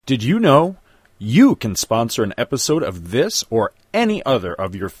Did you know you can sponsor an episode of this or any other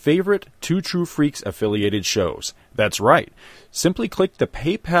of your favorite Two True Freaks affiliated shows? That's right. Simply click the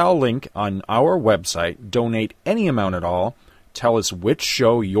PayPal link on our website, donate any amount at all, tell us which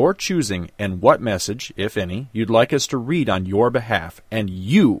show you're choosing and what message, if any, you'd like us to read on your behalf, and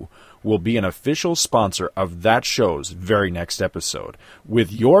you will be an official sponsor of that show's very next episode,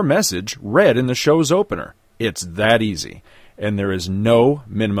 with your message read in the show's opener. It's that easy, and there is no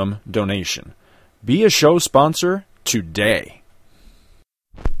minimum donation. Be a show sponsor today.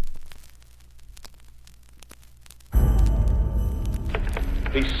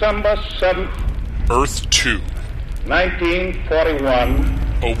 December 7th, Earth 2. 1941.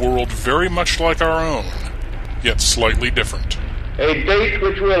 A world very much like our own, yet slightly different. A date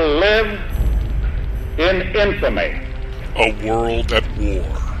which will live in infamy. A world at war.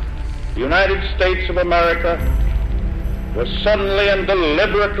 The United States of America was suddenly and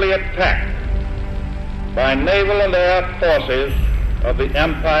deliberately attacked by naval and air forces of the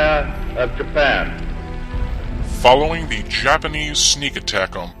Empire of Japan. Following the Japanese sneak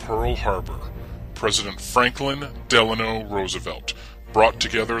attack on Pearl Harbor, President Franklin Delano Roosevelt brought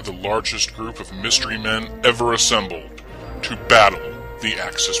together the largest group of mystery men ever assembled to battle the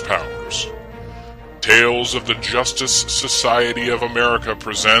Axis powers. Tales of the Justice Society of America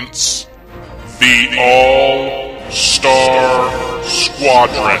presents the All-Star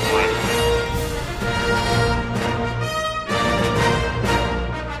Squadron.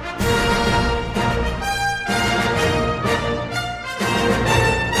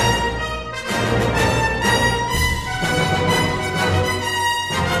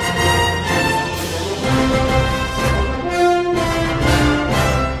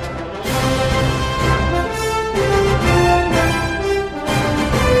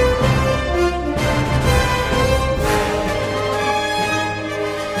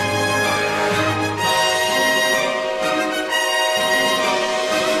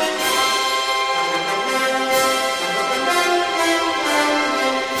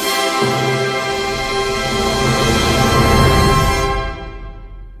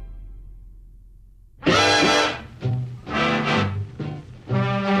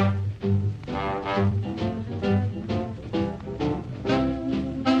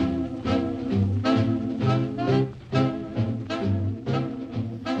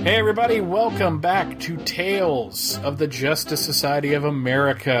 Hey everybody, welcome back to Tales of the Justice Society of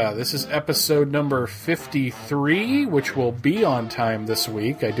America. This is episode number 53, which will be on time this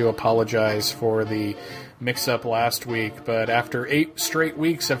week. I do apologize for the mix-up last week, but after 8 straight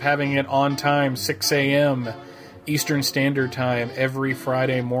weeks of having it on time, 6 a.m. Eastern Standard Time, every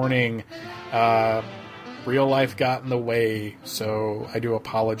Friday morning, real life got in the way, so I do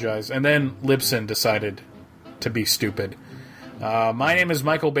apologize. And then Libsyn decided to be stupid. My name is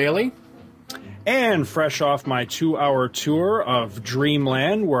Michael Bailey. And fresh off my 2-hour tour of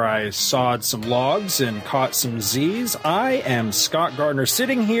Dreamland, where I sawed some logs and caught some Z's, I am Scott Gardner,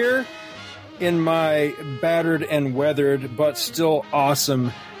 sitting here in my battered and weathered, but still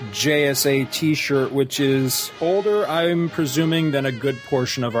awesome JSA t-shirt, which is older, I'm presuming, than a good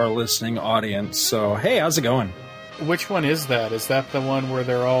portion of our listening audience. So, hey, how's it going? Which one is that? Is that the one where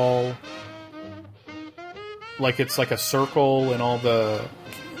they're all... like it's like a circle and all the...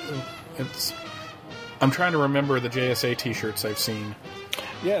 I'm trying to remember the JSA t-shirts I've seen.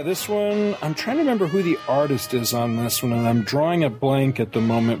 Yeah, this one, I'm trying to remember who the artist is on this one, and I'm drawing a blank at the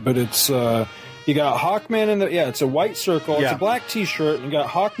moment, but it's, you got Hawkman in the, it's a white circle, It's a black t-shirt, and you got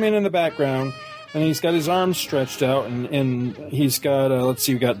Hawkman in the background, and he's got his arms stretched out, and he's got,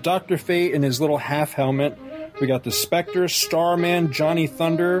 we got Dr. Fate in his little half helmet, we got the Spectre, Starman, Johnny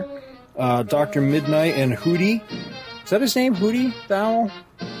Thunder, Dr. Midnight, and Hootie. Is that his name, Hootie? Thou?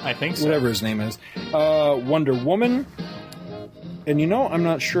 I think so. Whatever his name is. Wonder Woman. And I'm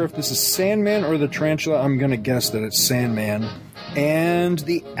not sure if this is Sandman or the Tarantula. I'm going to guess that it's Sandman. And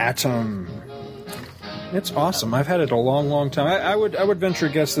the Atom. It's awesome. I've had it a long, long time. I would venture a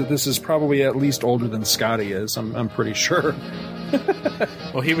guess that this is probably at least older than Scotty is. I'm pretty sure.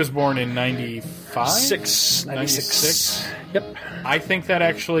 Well, he was born in 95? 96. Yep. I think that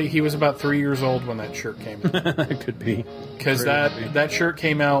actually he was about 3 years old when that shirt came out. It could be. Because that shirt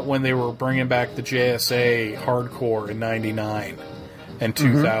came out when they were bringing back the JSA hardcore in 99 and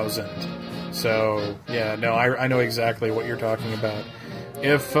 2000. Mm-hmm. So, yeah, no, I know exactly what you're talking about.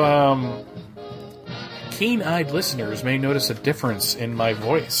 If keen-eyed listeners may notice a difference in my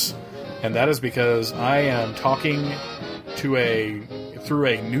voice, and that is because I am talking through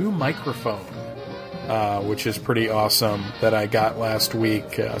a new microphone, which is pretty awesome, that I got last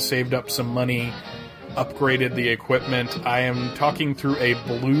week. Saved up some money upgraded the equipment. I am talking through a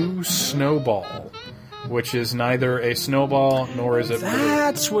blue snowball, which is neither a snowball nor is it blue.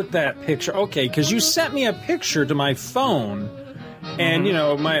 That's what that picture... Okay, because you sent me a picture to my phone, and, you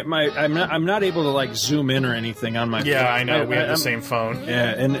know, I'm not able to, like, zoom in or anything on my phone. Yeah, I know. We have the same phone.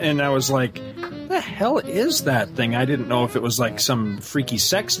 Yeah, and I was like, what the hell is that thing? I didn't know if it was, like, some freaky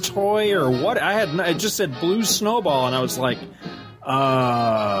sex toy or what. It just said blue snowball, and I was like...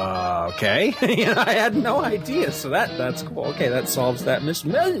 okay. I had no idea, so that's cool. Okay, that solves that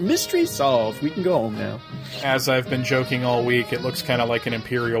mystery solved. We can go home now. As I've been joking all week, it looks kind of like an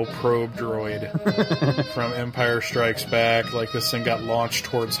Imperial probe droid from Empire Strikes Back. Like this thing got launched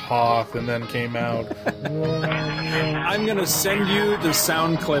towards Hoth and then came out. I'm gonna send you the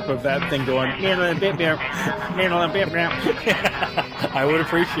sound clip of that thing going. I would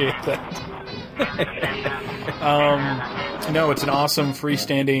appreciate that. No, it's an awesome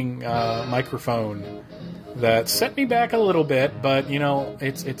freestanding microphone that set me back a little bit, but you know,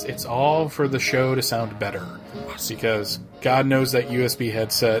 it's all for the show to sound better. Because God knows that USB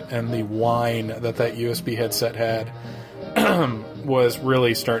headset and the whine that USB headset had was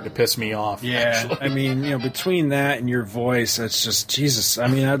really starting to piss me off. Yeah, actually. I mean, you know, between that and your voice, it's just, Jesus. I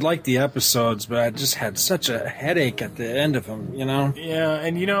mean, I'd like the episodes, but I just had such a headache at the end of them, you know? Yeah,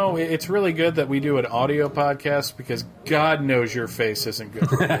 and you know, it's really good that we do an audio podcast because God knows your face isn't good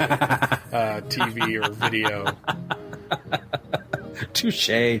for TV or video. Touche.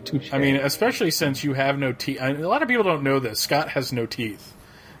 I mean, especially since you have no teeth. A lot of people don't know this. Scott has no teeth.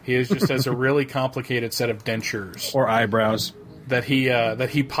 He just has a really complicated set of dentures. Or eyebrows. That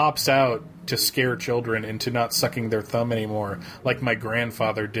he pops out to scare children into not sucking their thumb anymore, like my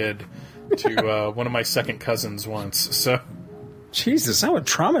grandfather did to one of my second cousins once. So, Jesus, that would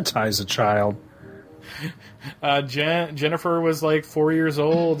traumatize a child. Jennifer was like 4 years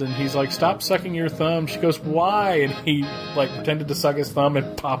old, and he's like, "Stop sucking your thumb." She goes, "Why?" And he like pretended to suck his thumb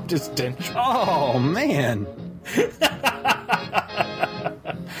and popped his denture. Oh man.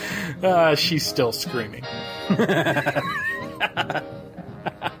 She's still screaming.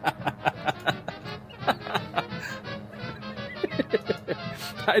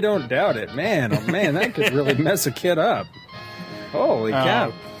 I don't doubt it. Man, oh man, that could really mess a kid up. Holy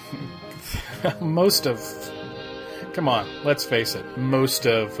cow. Come on, let's face it, most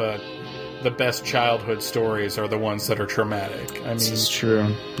of the best childhood stories are the ones that are traumatic. I mean, this is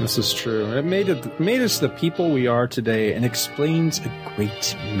true. It made us the people we are today and explains a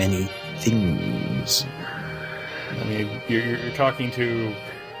great many things. I mean, you're talking to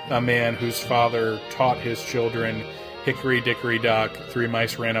a man whose father taught his children hickory dickory dock, 3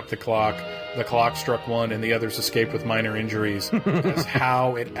 mice ran up the clock struck one, and the others escaped with minor injuries. That's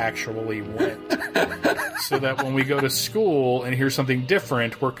how it actually went. So that when we go to school and hear something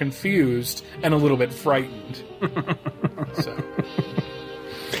different, we're confused and a little bit frightened. So.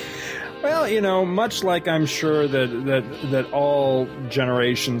 Well, you know, much like I'm sure that all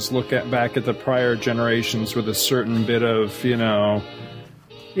generations look back at the prior generations with a certain bit of, you know,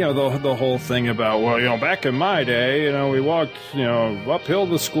 the whole thing about, well, you know, back in my day, you know, we walked, you know, uphill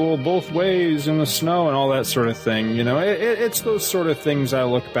to school both ways in the snow and all that sort of thing. You know, it's those sort of things I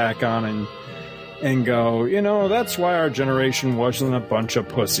look back on and go, you know, that's why our generation wasn't a bunch of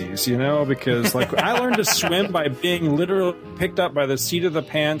pussies, you know, because, like, I learned to swim by being literally picked up by the seat of the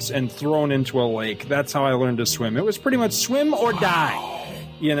pants and thrown into a lake. That's how I learned to swim. It was pretty much swim or die,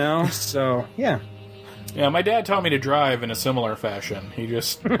 you know, so, yeah. Yeah, my dad taught me to drive in a similar fashion. He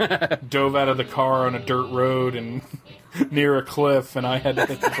just dove out of the car on a dirt road and near a cliff, and I had to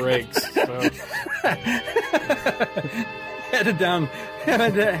hit the brakes. So. Headed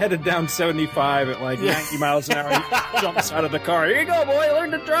down 75 at like 90 miles an hour. He jumps out of the car. Here you go, boy.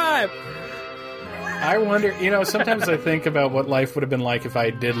 Learn to drive. I wonder, you know, sometimes I think about what life would have been like if I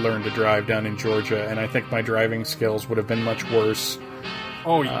did learn to drive down in Georgia, and I think my driving skills would have been much worse.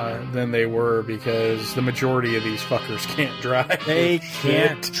 Than they were, because the majority of these fuckers can't drive. They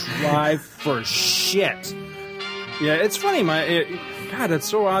can't drive for shit. Yeah, it's funny. God, it's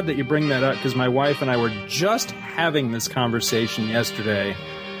so odd that you bring that up, because my wife and I were just having this conversation yesterday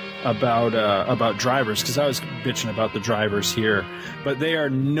about drivers, because I was bitching about the drivers here, but they are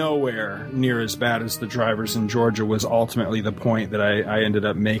nowhere near as bad as the drivers in Georgia was ultimately the point that I ended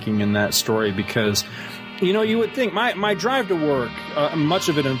up making in that story, because you know, you would think my drive to work, much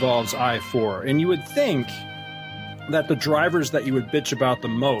of it involves I-4, and you would think that the drivers that you would bitch about the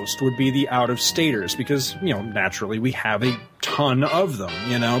most would be the out-of-staters, because, you know, naturally we have a ton of them,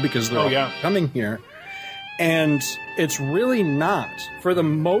 you know, because they're coming here. And it's really not. For the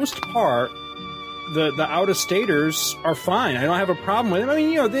most part, the out-of-staters are fine. I don't have a problem with them. I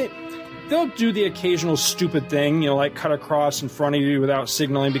mean, you know, they'll do the occasional stupid thing, like cut across in front of you without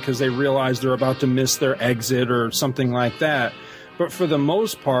signaling because they realize they're about to miss their exit or something like that. But for the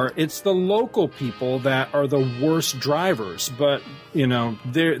most part, it's the local people that are the worst drivers. But,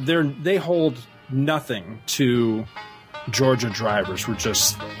 they hold nothing to Georgia drivers.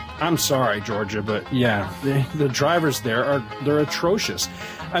 I'm sorry, Georgia, but yeah, the drivers there they're atrocious.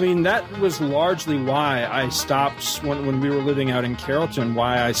 I mean, that was largely why I stopped when we were living out in Carrollton,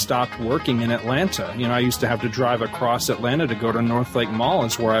 why I stopped working in Atlanta. I used to have to drive across Atlanta to go to North Lake Mall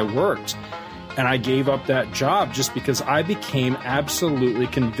is where I worked. And I gave up that job just because I became absolutely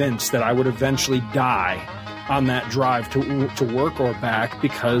convinced that I would eventually die on that drive to work or back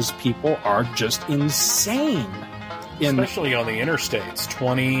because people are just insane. Especially on the interstates,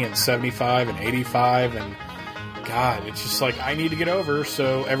 20 and 75 and 85 and God, it's just like I need to get over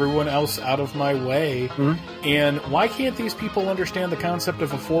so everyone else out of my way. Mm-hmm. And why can't these people understand the concept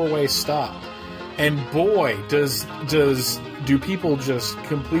of a four-way stop? And boy, do people just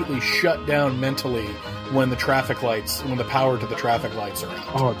completely shut down mentally when the power to the traffic lights are out.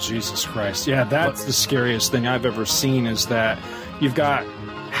 Oh, Jesus Christ. Yeah, that's the scariest thing I've ever seen is that you've got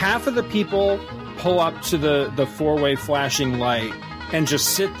half of the people pull up to the four-way flashing light and just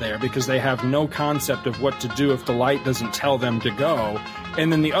sit there because they have no concept of what to do if the light doesn't tell them to go. And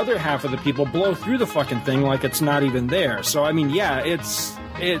then the other half of the people blow through the fucking thing like it's not even there. So, I mean, yeah,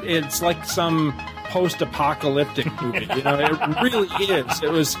 it's like some post-apocalyptic movie. It really is.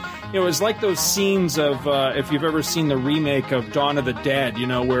 It was like those scenes of, if you've ever seen the remake of Dawn of the Dead,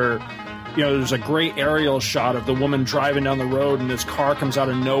 where there's a great aerial shot of the woman driving down the road and this car comes out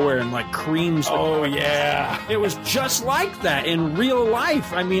of nowhere and creams. Oh, yeah. It was just like that in real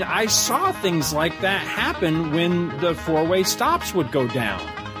life. I mean, I saw things like that happen when the four-way stops would go down.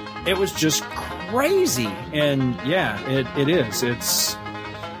 It was just crazy. And yeah, it is.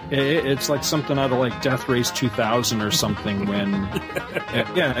 It's like something out of Death Race 2000 or something when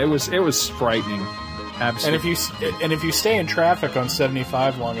it was frightening. Absolutely. And if you stay in traffic on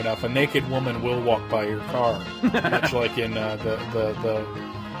 75 long enough, a naked woman will walk by your car, much like in the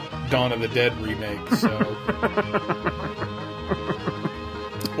Dawn of the Dead remake. So,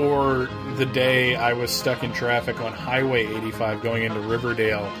 or the day I was stuck in traffic on Highway 85 going into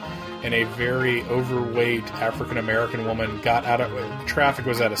Riverdale, and a very overweight African American woman got out of traffic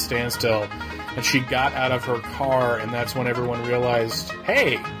was at a standstill, and she got out of her car, and that's when everyone realized,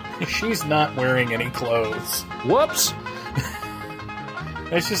 hey. She's not wearing any clothes. Whoops.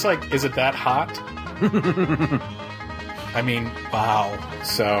 It's just is it that hot? I mean, wow.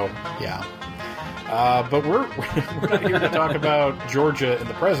 So, yeah. But we're not here to talk about Georgia in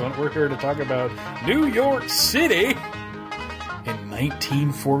the present. We're here to talk about New York City in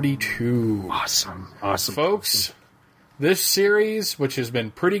 1942. Awesome. Folks, this series, which has been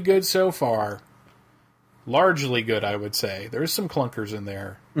pretty good so far, largely good, I would say. There's some clunkers in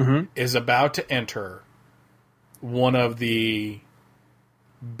there. Mm-hmm. Is about to enter one of the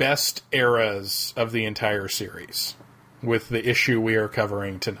best eras of the entire series with the issue we are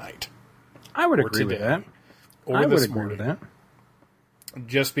covering tonight. I would agree with that. I would agree with that.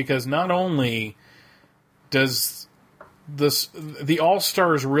 Just because not only does the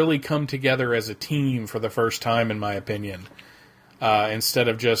All-Stars really come together as a team for the first time, in my opinion, instead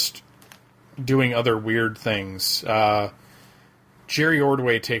of just doing other weird things. Jerry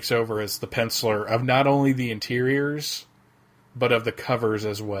Ordway takes over as the penciler of not only the interiors, but of the covers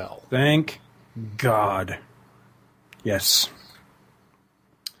as well. Thank God. Yes.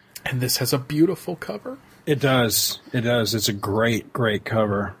 And this has a beautiful cover. It does. It's a great, great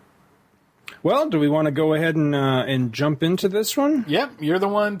cover. Well, do we want to go ahead and jump into this one? Yep, you're the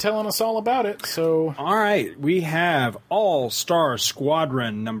one telling us all about it. So, all right, we have All-Star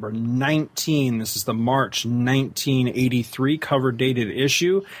Squadron number 19. This is the March 1983 cover dated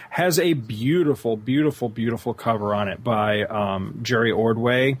issue. Has a beautiful, beautiful, beautiful cover on it by Jerry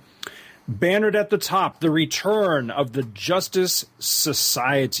Ordway. Bannered at the top, the return of the Justice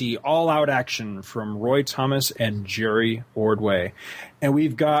Society, all-out action from Roy Thomas and Jerry Ordway. And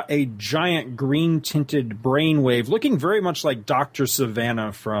we've got a giant green-tinted brainwave, looking very much like Dr.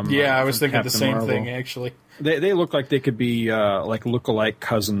 Savannah from I was thinking Captain the same Marvel. thing, actually. They look like they could be look-alike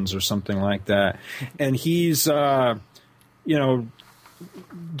cousins or something like that. And he's,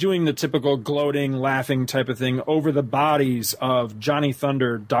 doing the typical gloating, laughing type of thing over the bodies of Johnny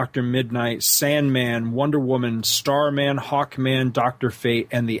Thunder, Dr. Midnight, Sandman, Wonder Woman, Starman, Hawkman, Dr. Fate,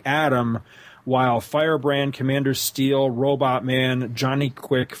 and the Atom, while Firebrand, Commander Steel, Robot Man, Johnny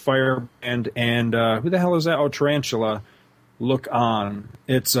Quick, Firebrand, and who the hell is that? Oh, Tarantula, look on.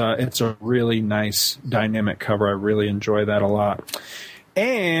 It's a really nice dynamic cover. I really enjoy that a lot.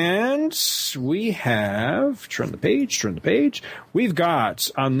 And we have, turn the page. We've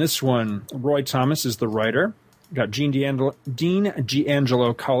got, on this one, Roy Thomas is the writer. We've got Dean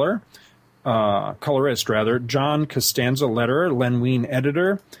D'Angelo colorist, John Costanza letterer, Len Wein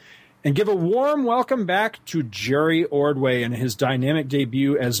editor. And give a warm welcome back to Jerry Ordway in his dynamic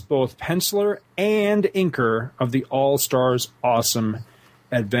debut as both penciler and inker of the All-Stars Awesome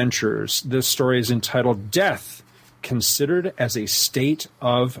Adventures. This story is entitled Death, Considered as a State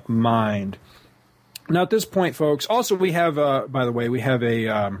of Mind. Now, at this point, folks, also we have, by the way, we have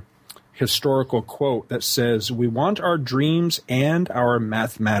a historical quote that says, "We want our dreams and our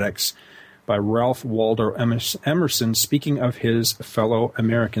mathematics," by Ralph Waldo Emerson, speaking of his fellow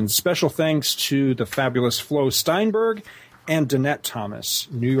Americans. Special thanks to the fabulous Flo Steinberg and Danette Thomas,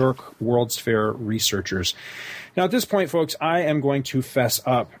 New York World's Fair researchers. Now, at this point, folks, I am going to fess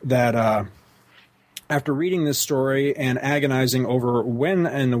up that after reading this story and agonizing over when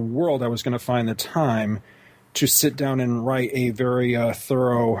in the world I was going to find the time to sit down and write a very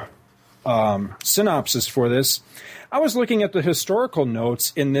thorough synopsis for this, I was looking at the historical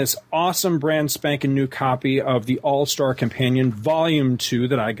notes in this awesome brand spanking new copy of the All-Star Companion Volume 2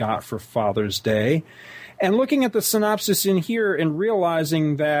 that I got for Father's Day, and looking at the synopsis in here and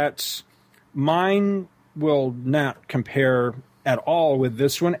realizing that mine will not compare at all with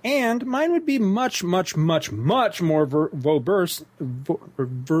this one, and mine would be much, much, much, much more verbose,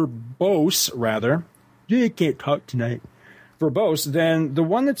 rather. I can't talk tonight. Verbose than the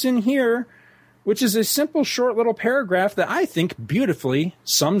one that's in here, which is a simple, short little paragraph that I think beautifully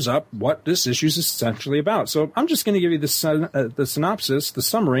sums up what this issue is essentially about. So I'm just going to give you the synopsis, the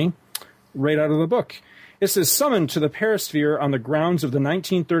summary, right out of the book. It says, summoned to the Perisphere on the grounds of the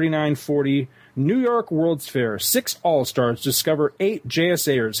 1939-40 New York World's Fair, 6 All-Stars discover 8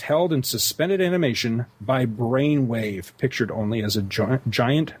 JSAers held in suspended animation by Brainwave, pictured only as a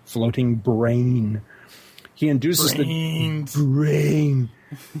giant floating brain. He induces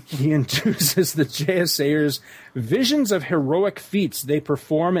He induces the JSAers visions of heroic feats they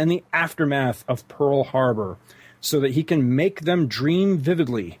perform in the aftermath of Pearl Harbor, so that he can make them dream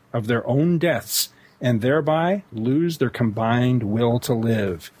vividly of their own deaths and thereby lose their combined will to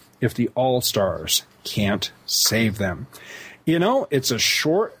live if the All-Stars can't save them. You know, it's a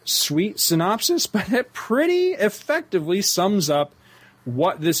short, sweet synopsis, but it pretty effectively sums up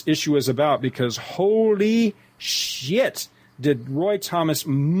what this issue is about, because holy shit, did Roy Thomas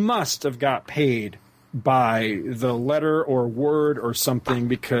must have got paid by the letter or word or something,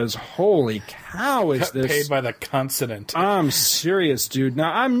 because holy cow is this... Paid by the consonant. I'm serious, dude.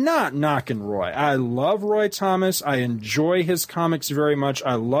 Now, I'm not knocking Roy. I love Roy Thomas. I enjoy his comics very much.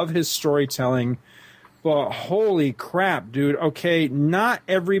 I love his storytelling. But holy crap, dude. Okay, not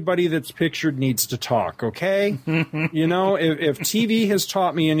everybody that's pictured needs to talk, okay? You know, if TV has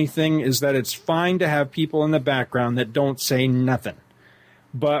taught me anything, is that it's fine to have people in the background that don't say nothing.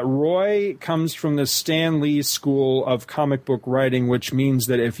 But Roy comes from the Stan Lee school of comic book writing, which means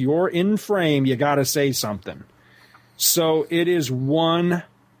that if you're in frame, you got to say something. So it is one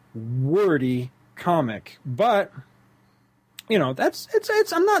wordy comic. But... you know, it's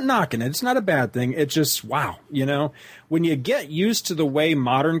I'm not knocking it. It's not a bad thing. It's just, wow, you know, when you get used to the way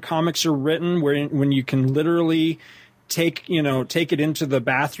modern comics are written, when you can literally take it into the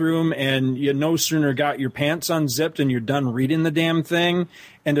bathroom and you no sooner got your pants unzipped and you're done reading the damn thing,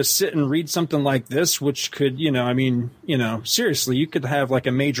 and to sit and read something like this, which could, seriously, you could have like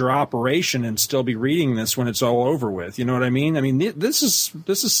a major operation and still be reading this when it's all over with. You know what I mean? I mean, this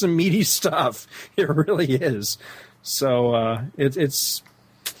is some meaty stuff. It really is. So it's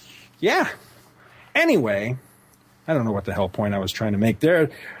yeah. Anyway, I don't know what the hell point I was trying to make there.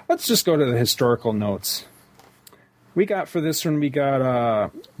 Let's just go to the historical notes. We got for this one,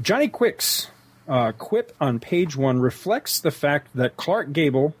 Johnny Quick's quip on page 1 reflects the fact that Clark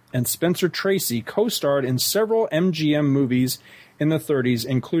Gable and Spencer Tracy co-starred in several MGM movies in the 30s,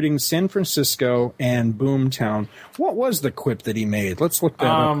 including San Francisco and Boomtown. What was the quip that he made? Let's look that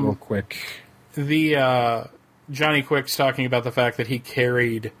up real quick. Johnny Quick's talking about the fact that he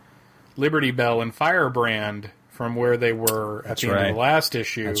carried Liberty Bell and Firebrand from where they were at the end of the last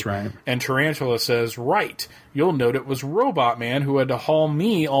issue. That's right. And Tarantula says, right, you'll note it was Robot Man who had to haul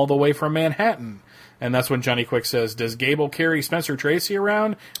me all the way from Manhattan. And that's when Johnny Quick says, does Gable carry Spencer Tracy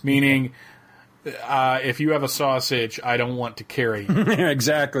around? Meaning, if you have a sausage, I don't want to carry you.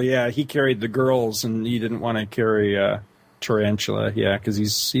 Exactly, yeah. He carried the girls and he didn't want to carry Tarantula, yeah, because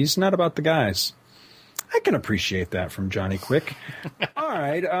he's not about the guys. I can appreciate that from Johnny Quick. All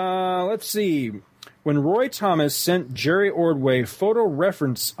right, let's see. When Roy Thomas sent Jerry Ordway photo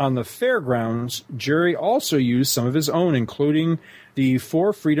reference on the fairgrounds, Jerry also used some of his own, including the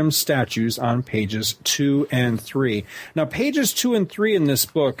Four Freedoms statues on pages 2 and 3. Now, pages 2 and 3 in this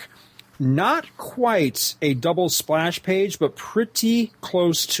book, not quite a double splash page, but pretty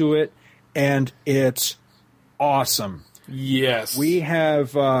close to it, and it's awesome. Yes. We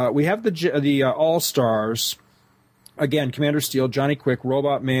have the All-Stars, again, Commander Steel, Johnny Quick,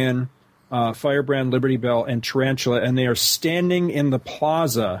 Robot Man, Firebrand, Liberty Bell, and Tarantula, and they are standing in the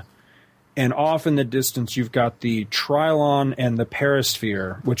plaza, and off in the distance you've got the Trilon and the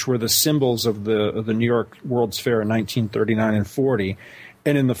Perisphere, which were the symbols of the New York World's Fair in 1939 and 40.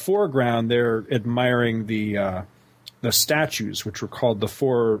 And in the foreground, they're admiring the statues, which were called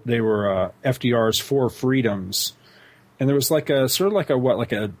FDR's Four Freedoms. And there was like a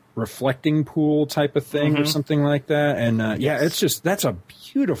reflecting pool type of thing or something like that. And that's a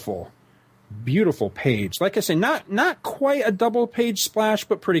beautiful, beautiful page. Like I say, not quite a double page splash,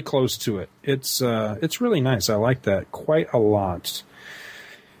 but pretty close to it. It's really nice. I like that quite a lot.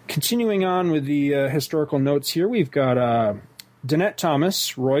 Continuing on with the historical notes here, we've got Danette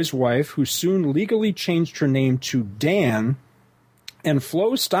Thomas, Roy's wife, who soon legally changed her name to Dan, and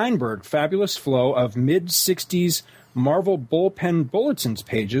Flo Steinberg, fabulous Flo of mid-60s Marvel Bullpen Bulletins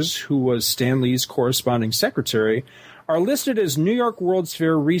pages, who was Stan Lee's corresponding secretary, are listed as New York World's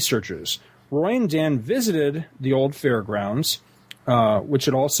Fair researchers. Roy and Dan visited the old fairgrounds, which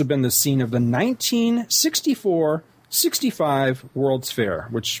had also been the scene of the 1964-65 World's Fair,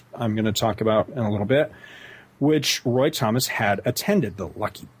 which I'm going to talk about in a little bit, which Roy Thomas had attended, the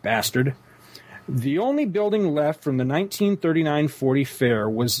lucky bastard. The only building left from the 1939-40 fair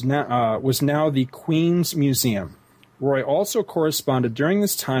was now the Queen's Museum. Roy also corresponded during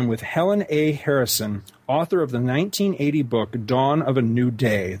this time with Helen A. Harrison, author of the 1980 book Dawn of a New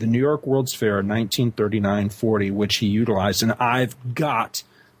Day, the New York World's Fair 1939-40, which he utilized. And I've got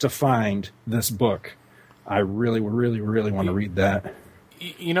to find this book. I really, really, really want to read that.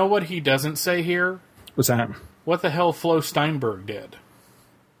 You know what he doesn't say here? What's that? What the hell Flo Steinberg did.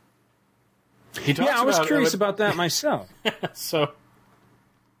 I was curious about that myself. So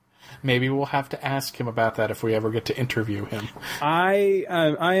maybe we'll have to ask him about that if we ever get to interview him. I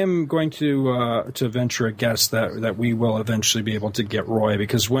am going to venture a guess that we will eventually be able to get Roy,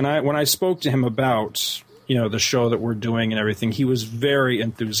 because when I spoke to him about the show that we're doing and everything, he was very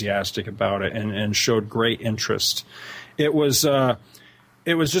enthusiastic about it and showed great interest. It was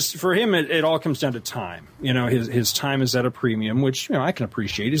just, for him, it all comes down to time. His time is at a premium, which, I can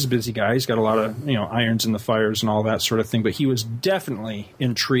appreciate. He's a busy guy. He's got a lot of, irons in the fires and all that sort of thing. But he was definitely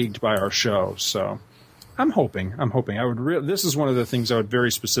intrigued by our show. So I'm hoping. This is one of the things I would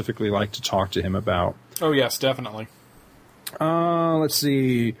very specifically like to talk to him about. Oh, yes, definitely. Let's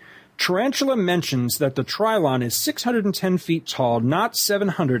see. Tarantula mentions that the Trilon is 610 feet tall, not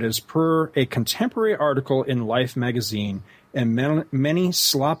 700 as per a contemporary article in Life magazine, and many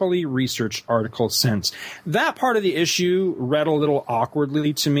sloppily researched articles since. That part of the issue read a little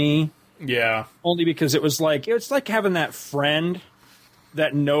awkwardly to me. Yeah. Only because it's like having that friend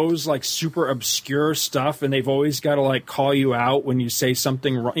that knows like super obscure stuff, and they've always got to like call you out when you say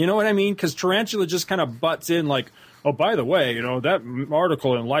something wrong. You know what I mean? Because Tarantula just kind of butts in like, oh, by the way, that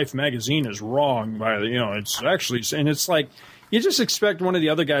article in Life magazine is wrong. It's actually, and it's like, you just expect one of the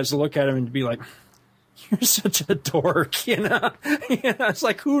other guys to look at him and to be like, you're such a dork, It's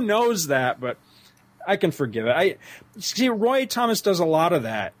like, who knows that? But I can forgive it. See, Roy Thomas does a lot of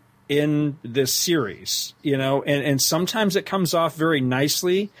that in this series, and sometimes it comes off very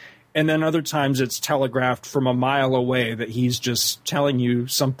nicely, and then other times it's telegraphed from a mile away that he's just telling you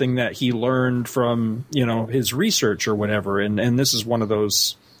something that he learned from, his research or whatever. And this is one of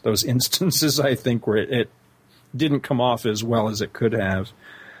those instances, I think, where it didn't come off as well as it could have.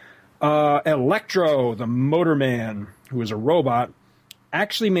 Electro, the Motorman, who is a robot,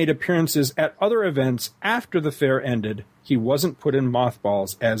 actually made appearances at other events after the fair ended. He wasn't put in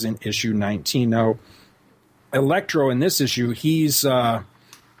mothballs as in issue 19. Now, Electro in this issue, he was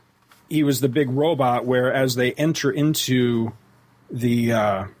the big robot where as they enter into the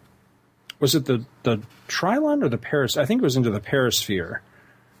was it the Trilon or the Paris? I think it was into the Perisphere.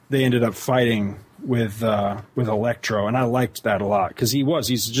 They ended up fighting with Electro, and I liked that a lot because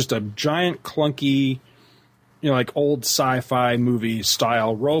he's just a giant clunky, like old sci-fi movie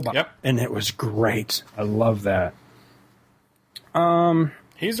style robot. Yep. And it was great. I love that.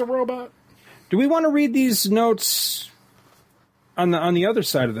 He's a robot. Do we want to read these notes on the other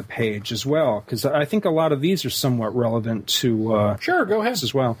side of the page as well? Because I think a lot of these are somewhat relevant to sure, go ahead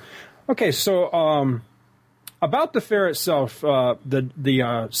as well. Okay, so about the fair itself, the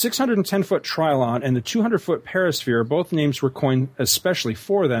 610-foot Trilon and the 200-foot Perisphere, both names were coined especially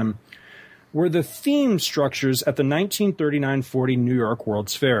for them. were the theme structers at the 1939-40 New York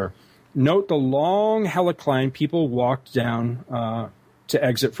World's Fair. Note the long helicline people walked down to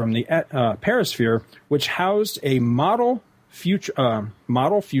exit from the Perisphere, which housed a model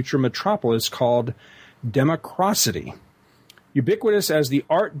future metropolis called Democrocity. Ubiquitous as the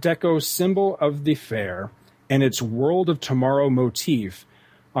Art Deco symbol of the fair and its World of Tomorrow motif,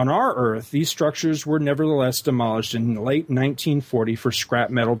 on our Earth, these structures were nevertheless demolished in late 1940 for scrap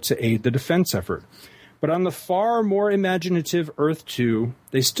metal to aid the defense effort. But on the far more imaginative Earth 2,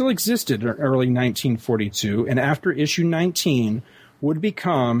 they still existed in early 1942, and after issue 19 would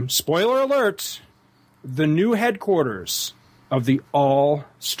become, spoiler alert, the new headquarters of the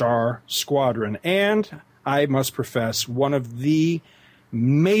All-Star Squadron. And I must profess, one of the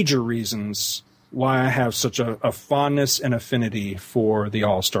major reasons why I have such a fondness and affinity for the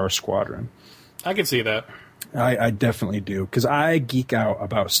All-Star Squadron. I can see that. I definitely do, because I geek out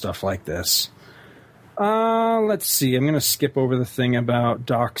about stuff like this. Let's see. I'm going to skip over the thing about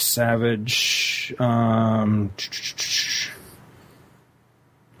Doc Savage.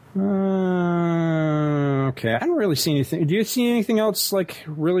 Okay, I don't really see anything. Do you see anything else like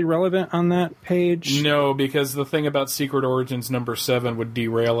really relevant on that page? No, because the thing about Secret Origins number 7 would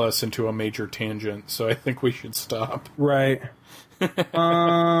derail us into a major tangent, so I think we should stop. Right.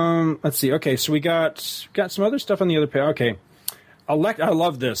 Let's see. Okay, so we got some other stuff on the other page. Okay. I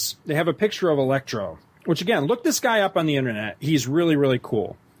love this. They have a picture of Electro, which again, look this guy up on the internet. He's really, really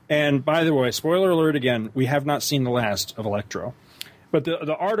cool. And by the way, spoiler alert again, we have not seen the last of Electro. But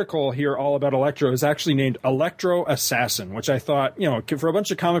the article here all about Electro is actually named Electro Assassin, which I thought, for a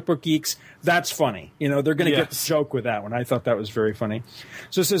bunch of comic book geeks, that's funny. They're going to get the joke with that one. I thought that was very funny.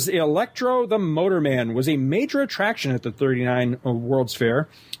 So it says, Electro the Motorman was a major attraction at the 39 World's Fair.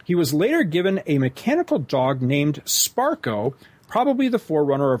 He was later given a mechanical dog named Sparko, probably the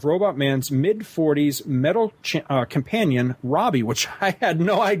forerunner of Robot Man's mid-40s metal companion, Robbie, which I had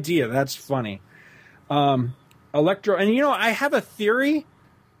no idea. That's funny. Electro, and I have a theory.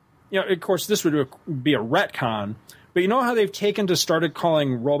 Of course, this would be a retcon, but you know how they've started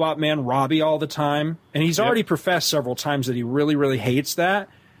calling Robot Man Robbie all the time? And he's already professed several times that he really, really hates that.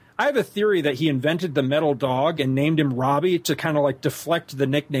 I have a theory that he invented the metal dog and named him Robbie to kind of like deflect the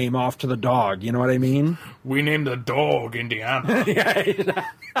nickname off to the dog. You know what I mean? We named the dog Indiana.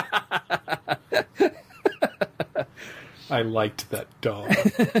 I liked that dog.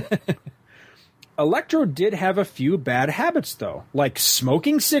 Electro did have a few bad habits, though, like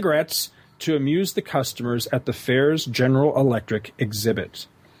smoking cigarettes to amuse the customers at the fair's General Electric exhibit.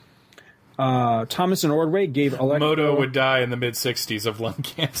 Thomas and Ordway gave Electro... Moto would die in the mid-60s of lung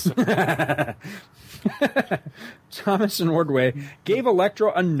cancer. Thomas and Ordway gave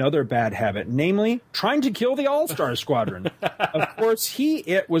Electro another bad habit, namely trying to kill the All-Star Squadron. Of course,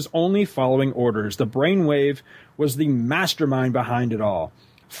 it was only following orders. The Brainwave was the mastermind behind it all.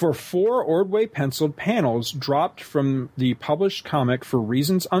 For 4 Ordway penciled panels dropped from the published comic for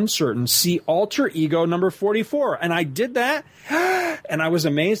reasons uncertain, see Alter Ego number 44. And I did that, and I was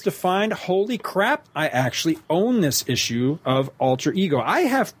amazed to find, holy crap, I actually own this issue of Alter Ego. I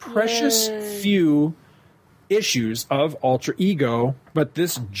have precious few issues of Alter Ego, but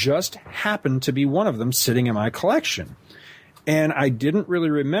this just happened to be one of them sitting in my collection. And I didn't really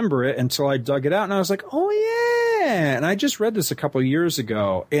remember it until I dug it out, and I was like, oh, yeah. And I just read this a couple of years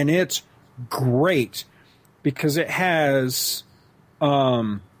ago, and it's great because it has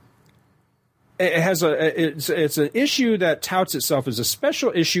it's an issue that touts itself as a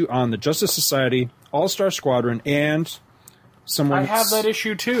special issue on the Justice Society, All-Star Squadron, and someone. I have that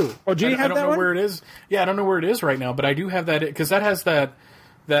issue too. Oh, do you have that one? I don't know where it is. Yeah, I don't know where it is right now, but I do have that because that has that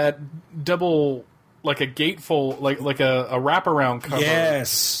double. Like a gatefold, like a wraparound cover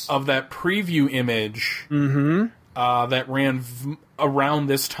of that preview image that ran around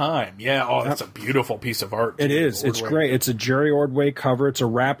this time. Yeah, that's a beautiful piece of art. It is. It's great. It's a Jerry Ordway cover. It's a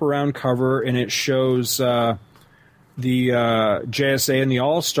wraparound cover, and it shows the JSA and the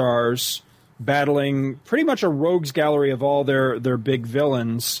All-Stars battling pretty much a rogues gallery of all their big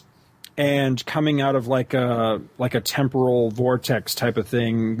villains. And coming out of like a temporal vortex type of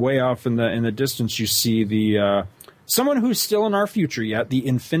thing, way off in the distance, you see the someone who's still in our future yet, the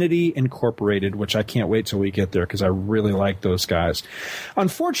Infinity Incorporated, which I can't wait till we get there because I really like those guys.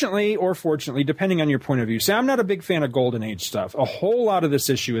 Unfortunately, or fortunately, depending on your point of view, see, I'm not a big fan of Golden Age stuff. A whole lot of this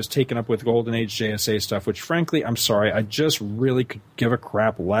issue is taken up with Golden Age JSA stuff, which frankly, I'm sorry, I just really could give a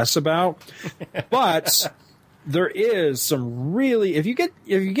crap less about. But there is some really, if you get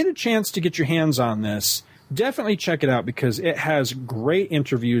a chance to get your hands on this, definitely check it out because it has great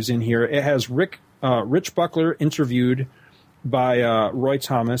interviews in here. It has Rich Buckler interviewed by Roy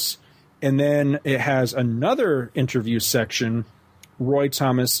Thomas, And then it has another interview section. Roy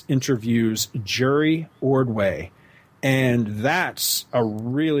Thomas interviews Jerry Ordway. And that's a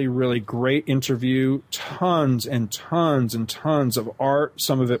really, really great interview. Tons and tons and tons of art,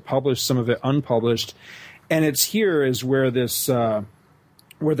 some of it published, some of it unpublished. And it's here is where this,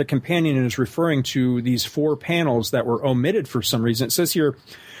 where the companion is referring to these 4 panels that were omitted for some reason. It says here,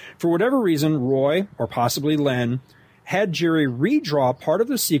 for whatever reason, Roy, or possibly Len, had Jerry redraw part of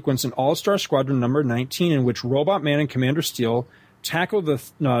the sequence in All-Star Squadron number 19 in which Robot Man and Commander Steel tackle the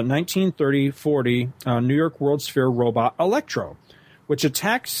 1930-40 New York World's Fair robot Electro, which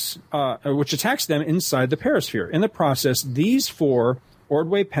attacks them inside the Perisphere. In the process, these 4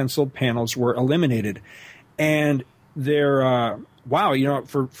 Ordway penciled panels were eliminated, and they're wow, you know,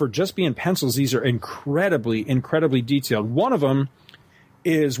 for just being pencils, these are incredibly detailed. One of them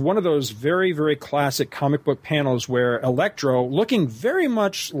is one of those very, very classic comic book panels where Electro, looking very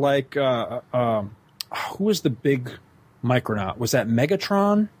much like who was the big Micronaut? Was that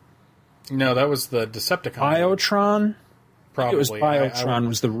Megatron? No, that was the Decepticon. Biotron? Probably. It was Biotron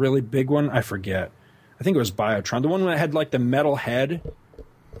was the really big one. I forget. I think it was Biotron. The one that had like the metal head.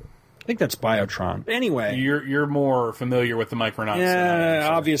 I think that's Biotron. Anyway. You're more familiar with the Micronauts. Yeah,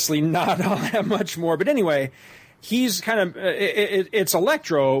 obviously not all that much more. But anyway, he's kind of, it's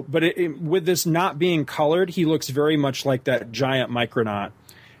Electro, but with this not being colored, he looks very much like that giant Micronaut.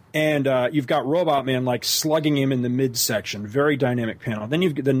 And you've got Robot Man like slugging him in the midsection. Very dynamic panel. Then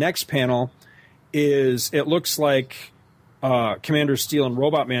you've the next panel is it looks like Commander Steel and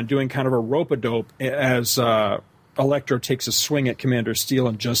Robot Man doing kind of a rope-a-dope as Electro takes a swing at Commander Steel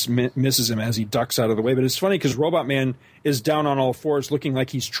and just misses him as he ducks out of the way. But it's funny because Robot Man is down on all fours looking like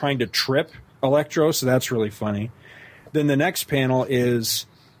he's trying to trip Electro, so that's really funny. Then the next panel is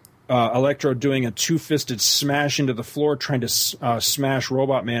Electro doing a 2-fisted smash into the floor, trying to smash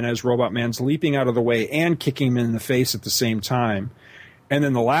Robot Man as Robot Man's leaping out of the way and kicking him in the face at the same time. And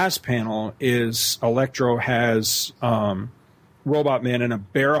then the last panel is Electro has Robot Man in a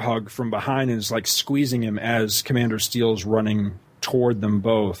bear hug from behind and is like squeezing him as Commander Steel's running toward them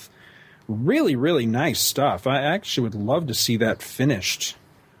both. Really, really nice stuff. I actually would love to see that finished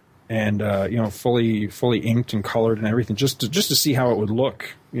and fully inked and colored and everything, just to see how it would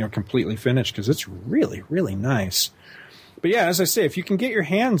look, completely finished, because it's really, really nice. But yeah, as I say, if you can get your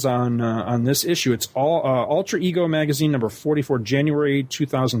hands on this issue, it's all Alter Ego magazine number 44, January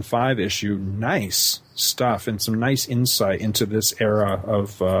 2005 issue. Nice stuff and some nice insight into this era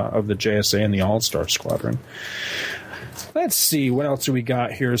of the JSA and the All-Star Squadron. Let's see, what else do we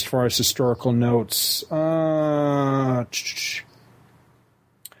got here as far as historical notes?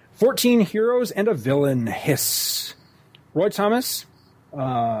 14 Heroes and a Villain, Hiss. Roy Thomas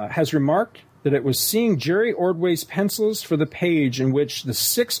has remarked that it was seeing Jerry Ordway's pencils for the page in which the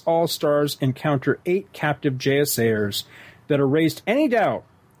 6 All-Stars encounter 8 captive JSAers that erased any doubt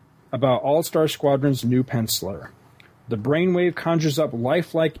about All-Star Squadron's new penciler. The brainwave conjures up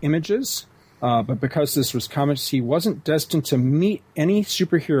lifelike images, but because this was comics, he wasn't destined to meet any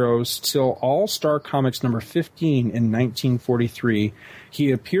superheroes till All-Star Comics number 15 in 1943. He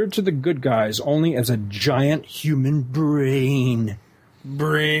appeared to the good guys only as a giant human brain.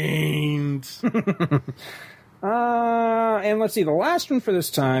 Brains. And let's see, the last one for this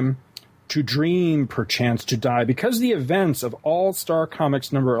time, To Dream, Perchance to Die. Because the events of All-Star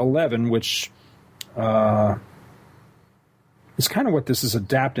Comics number 11, which is kind of what this is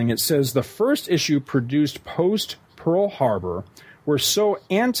adapting, it says the first issue produced post-Pearl Harbor were so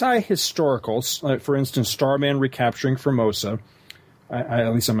anti-historical, for instance, Starman recapturing Formosa.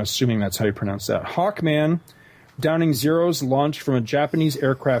 At least I'm assuming that's how you pronounce that. Hawkman downing Zero's launch from a Japanese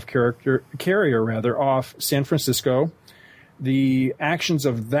aircraft carrier off San Francisco. The actions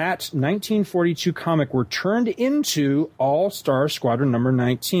of that 1942 comic were turned into All-Star Squadron number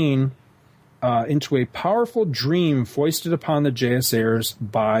 19, into a powerful dream foisted upon the JSAers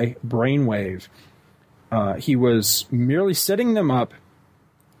by Brainwave. He was merely setting them up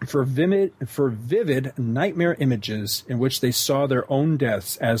for vivid nightmare images in which they saw their own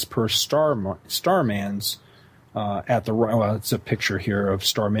deaths as per Starman's. It's a picture here of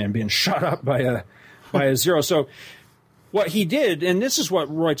Starman being shot up by a Zero. So what he did, and this is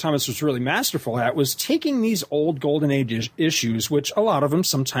what Roy Thomas was really masterful at, was taking these old Golden Age issues, which a lot of them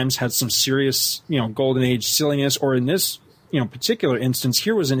sometimes had some serious, Golden Age silliness, or in this, particular instance,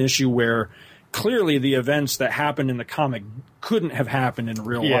 here was an issue where clearly the events that happened in the comic couldn't have happened in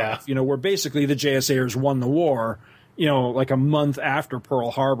real life. Where basically the JSAers won the war, like a month after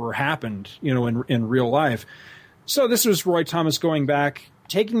Pearl Harbor happened, in real life. So this was Roy Thomas going back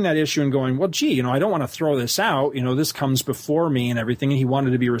taking that issue and going, well, gee, I don't want to throw this out. This comes before me and everything. And he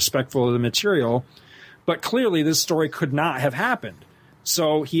wanted to be respectful of the material. But clearly this story could not have happened.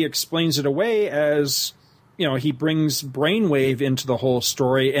 So he explains it away as, he brings Brainwave into the whole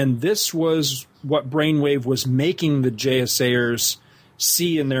story. And this was what Brainwave was making the JSAers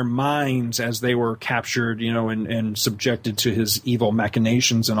see in their minds as they were captured, and subjected to his evil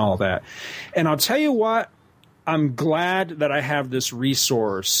machinations and all that. And I'll tell you what, I'm glad that I have this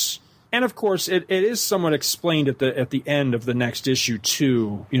resource. And of course, it is somewhat explained at the end of the next issue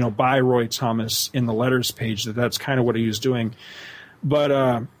too, by Roy Thomas in the letters page that's kind of what he was doing. But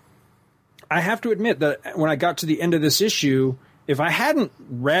I have to admit that when I got to the end of this issue, if I hadn't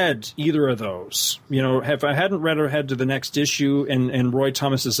read either of those, if I hadn't read ahead to the next issue and Roy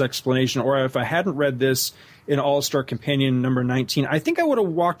Thomas's explanation, or if I hadn't read this in All-Star Companion number 19, I think I would have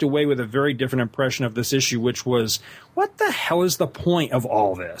walked away with a very different impression of this issue, which was, what the hell is the point of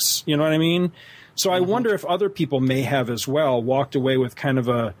all this? You know what I mean? So I wonder if other people may have as well walked away with kind of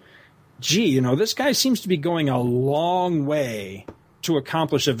a, gee, this guy seems to be going a long way to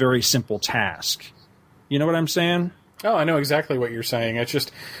accomplish a very simple task. You know what I'm saying? Oh, I know exactly what you're saying. It's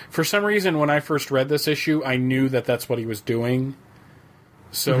just, for some reason, when I first read this issue, I knew that that's what he was doing.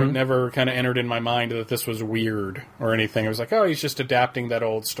 So it never kind of entered in my mind that this was weird or anything. It was like, oh, he's just adapting that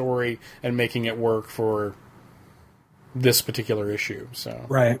old story and making it work for this particular issue. So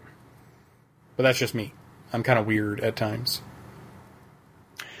right. But that's just me. I'm kind of weird at times.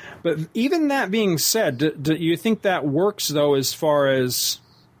 But even that being said, do you think that works, though, as far as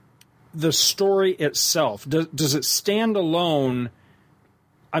the story itself? Does it stand alone?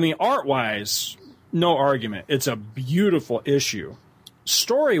 I mean, art-wise, no argument. It's a beautiful issue.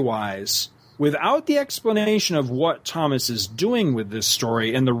 Story-wise, without the explanation of what Thomas is doing with this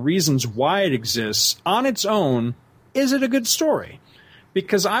story and the reasons why it exists on its own, is it a good story?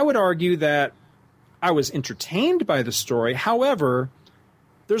 Because I would argue that I was entertained by the story. However,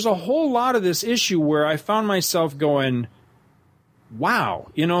 there's a whole lot of this issue where I found myself going,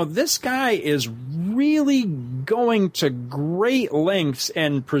 wow, this guy is really going to great lengths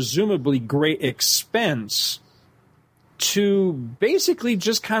and presumably great expense to basically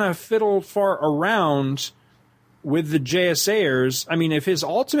just kind of fiddle far around with the JSAers. I mean, if his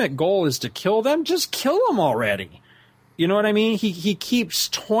ultimate goal is to kill them, just kill them already. You know what I mean? He keeps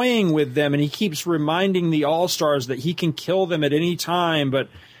toying with them, and he keeps reminding the All-Stars that he can kill them at any time, but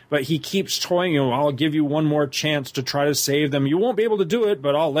he keeps toying, I'll give you one more chance to try to save them. You won't be able to do it,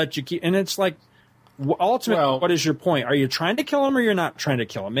 but I'll let you keep... And it's like, ultimately, what is your point? Are you trying to kill him, or you're not trying to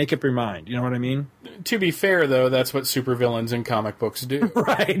kill him? Make up your mind. You know what I mean? To be fair, though, that's what supervillains in comic books do.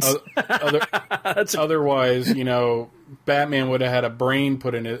 Right. Otherwise, Batman would have had a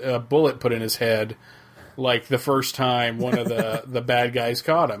bullet put in his head, like the first time one of the bad guys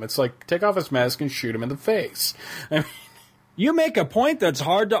caught him. It's like, take off his mask and shoot him in the face. I mean, you make a point that's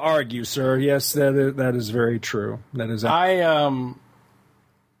hard to argue, sir. Yes, that is very true. That is.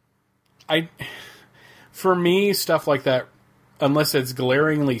 For me, stuff like that, unless it's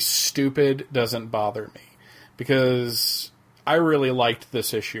glaringly stupid, doesn't bother me. Because I really liked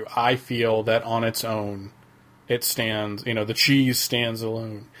this issue. I feel that on its own, it stands, the cheese stands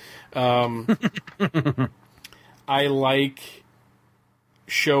alone. I like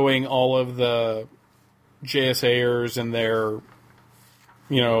showing all of the JSAers and their,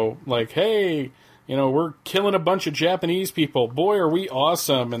 like, hey, we're killing a bunch of Japanese people. Boy, are we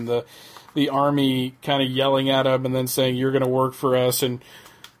awesome. And the army kind of yelling at him and then saying, you're going to work for us. And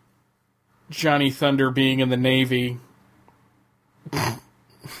Johnny Thunder being in the Navy.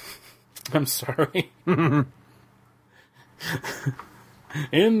 I'm sorry.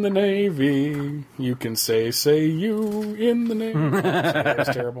 In the Navy, you can say you in the Navy. That was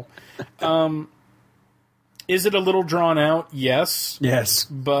terrible. Is it a little drawn out? Yes. Yes.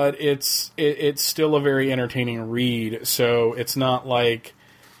 But it's still a very entertaining read, so it's not like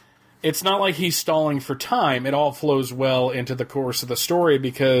he's stalling for time. It all flows well into the course of the story,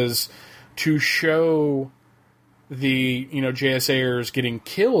 because to show the JSAers getting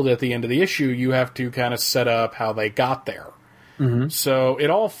killed at the end of the issue, you have to kind of set up how they got there. Mm-hmm. So it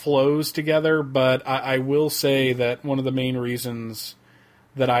all flows together, but I will say that one of the main reasons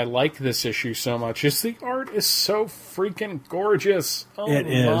that I like this issue so much is the art is so freaking gorgeous. Oh it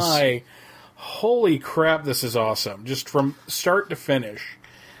is. My. Holy crap, this is awesome. Just from start to finish.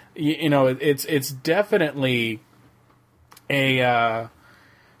 It's definitely a...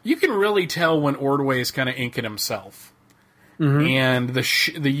 you can really tell when Ordway is kind of inking himself. Mm-hmm. And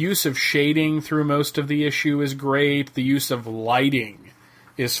the use of shading through most of the issue is great. The use of lighting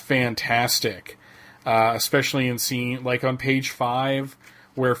is fantastic. Especially in scene, like on page 5,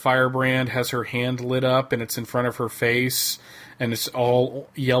 where Firebrand has her hand lit up and it's in front of her face and it's all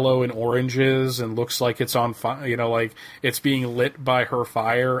yellow and oranges and looks like it's on fire, you know, like it's being lit by her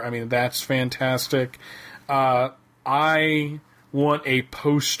fire. I mean, that's fantastic. I want a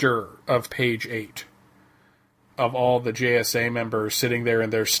poster of page 8 of all the JSA members sitting there in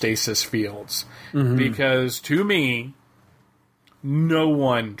their stasis fields. Because to me, no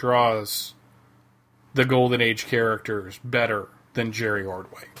one draws the Golden Age characters better than Jerry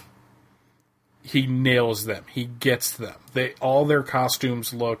Ordway. He nails them. He gets them. All their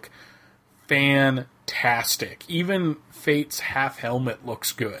costumes look fantastic. Even Fate's half helmet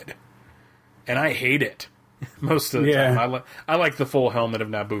looks good. And I hate it most of the time. I like the full helmet of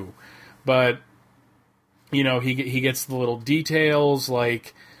Naboo. But, you know, he gets the little details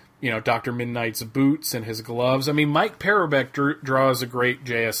like, you know, Dr. Midnight's boots and his gloves. I mean, Mike Parobeck draws a great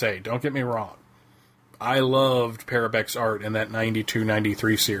JSA. Don't get me wrong. I loved Parobeck's art in that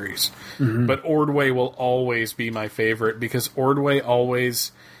 92-93 series. But Ordway will always be my favorite because Ordway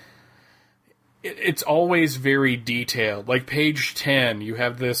always... It's always very detailed. Like page 10, you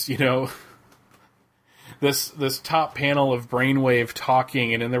have this, you know... This top panel of Brainwave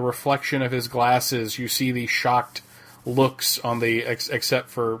talking, and in the reflection of his glasses, you see these shocked looks on the... except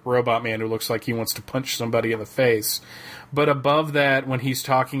for Robot Man, who looks like he wants to punch somebody in the face. But above that, when he's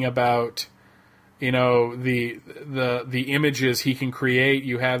talking about... You know, the images he can create,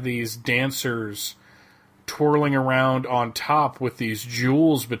 you have these dancers twirling around on top with these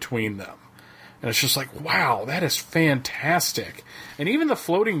jewels between them. And it's just like, wow, that is fantastic. And even the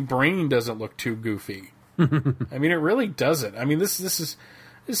floating brain doesn't look too goofy. I mean, it really doesn't. I mean, this is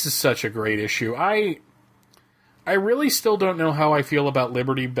such a great issue. I really still don't know how I feel about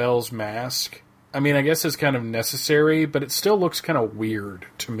Liberty Bell's mask. I mean, I guess it's kind of necessary, but it still looks kind of weird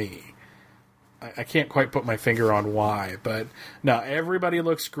to me. I can't quite put my finger on why, but no, everybody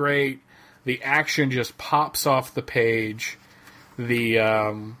looks great. The action just pops off the page.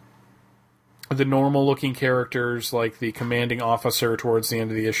 The normal looking characters, like the commanding officer towards the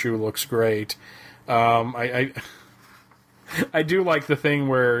end of the issue, looks great. I do like the thing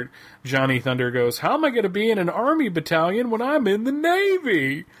where Johnny Thunder goes, "How am I going to be in an army battalion when I'm in the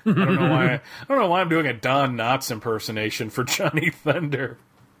Navy?" I don't know why I'm doing a Don Knotts impersonation for Johnny Thunder.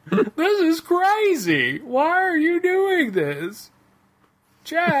 This is crazy. Why are you doing this,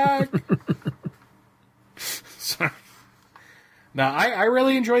 Jack? Sorry. Now, I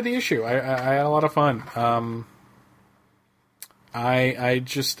really enjoyed the issue. I had a lot of fun. I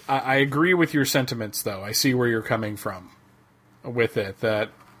agree with your sentiments, though. I see where you're coming from with it. That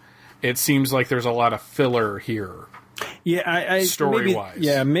it seems like there's a lot of filler here. Yeah,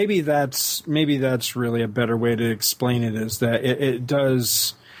 story-wise. Maybe that's really a better way to explain it. Is that it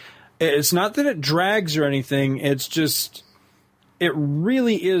does. It's not that it drags or anything. It's just it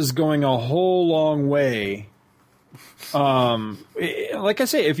really is going a whole long way. Like I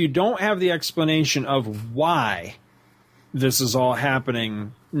say, if you don't have the explanation of why this is all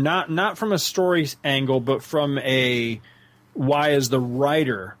happening, not from a story angle, but from a why is the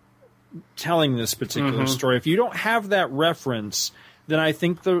writer telling this particular story. If you don't have that reference, then I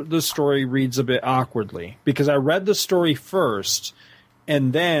think the story reads a bit awkwardly, because I read the story first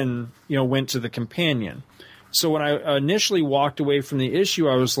and then, you know, went to the companion. So when I initially walked away from the issue,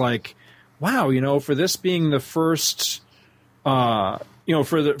 I was like, wow, you know, for this being the first, you know,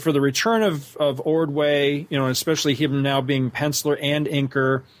 for the return of Ordway, you know, especially him now being penciler and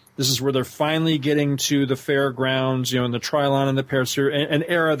inker, this is where they're finally getting to the fairgrounds, you know, and the Trilon and the Parasphere, an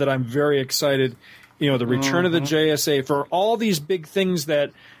era that I'm very excited, you know, the return of the JSA, for all these big things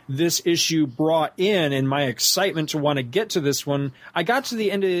that this issue brought in, and my excitement to want to get to this one. I got to the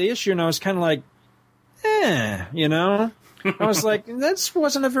end of the issue and I was kind of like, you know, I was like, that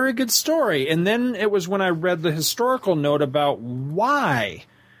wasn't a very good story. And then it was when I read the historical note about why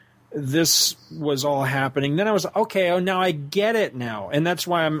this was all happening. Then I was okay. Oh, now I get it now. And that's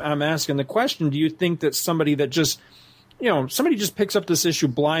why I'm asking the question. Do you think that somebody that just, you know, somebody just picks up this issue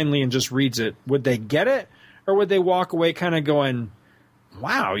blindly and just reads it, would they get it? Or would they walk away kind of going,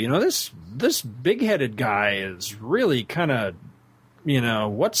 wow, you know, this big-headed guy is really kind of, you know,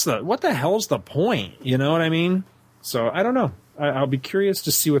 what the hell's the point? You know what I mean? So I don't know. I'll be curious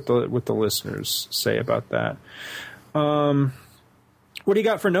to see what the listeners say about that. What do you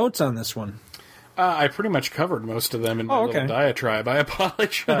got for notes on this one? I pretty much covered most of them in my little diatribe. I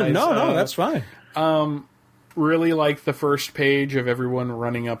apologize. No, that's fine. Really like the first page of everyone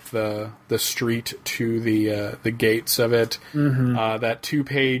running up the street to the gates of it. That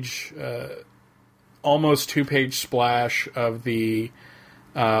 2-page, almost 2-page splash of the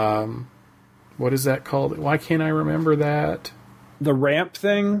what is that called? Why can't I remember that? The ramp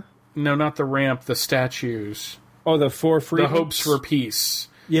thing? No, not the ramp. The statues. Oh, the four freedoms? The hopes for peace.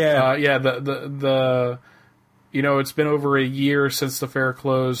 Yeah. Yeah, the it's been over a year since the fair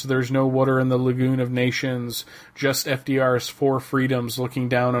closed. There's no water in the Lagoon of Nations. Just FDR's four freedoms looking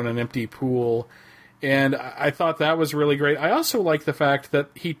down on an empty pool. And I thought that was really great. I also like the fact that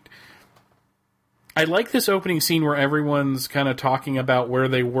I like this opening scene where everyone's kind of talking about where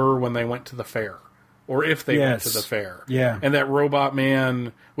they were when they went to the fair. Or if they went to the fair. Yeah. And that Robot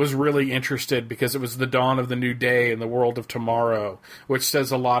Man was really interested because it was the dawn of the new day in the world of tomorrow, which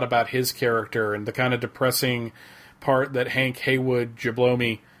says a lot about his character and the kind of depressing part that Hank Haywood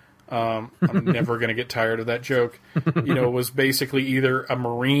Jablomi, I'm never going to get tired of that joke, was basically either a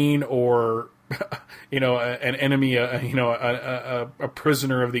Marine or, an enemy, a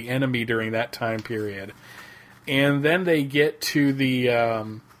prisoner of the enemy during that time period. And then they get to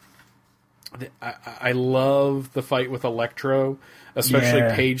the... I love the fight with Electro,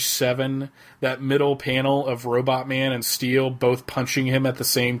 especially page 7. That middle panel of Robot Man and Steel both punching him at the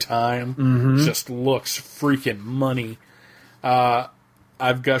same time just looks freaking money.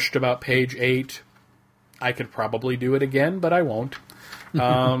 I've gushed about page 8. I could probably do it again, but I won't.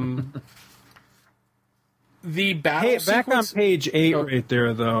 The battle back on page 8 right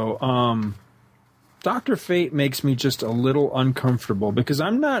there, though. Dr. Fate makes me just a little uncomfortable because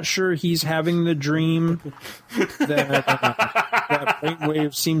I'm not sure he's having the dream that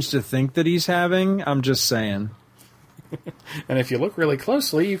Brainwave seems to think that he's having. I'm just saying. And if you look really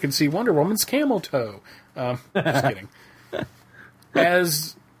closely, you can see Wonder Woman's camel toe. Just kidding.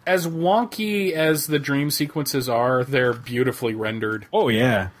 As wonky as the dream sequences are, they're beautifully rendered. Oh,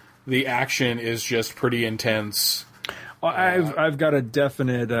 yeah. The action is just pretty intense. Well, I've got a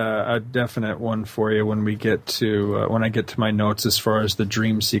definite one for you when we get to when I get to my notes as far as the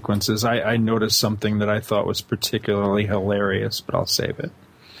dream sequences. I noticed something that I thought was particularly hilarious, but I'll save it.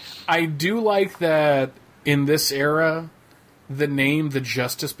 I do like that in this era, the name the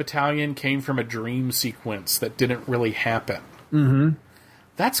Justice Battalion came from a dream sequence that didn't really happen. Mm-hmm.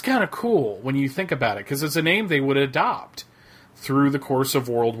 That's kind of cool when you think about it, because it's a name they would adopt through the course of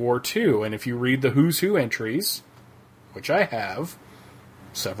World War II. And if you read the Who's Who entries, which I have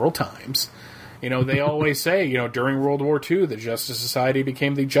several times, they always say, during World War II, the Justice Society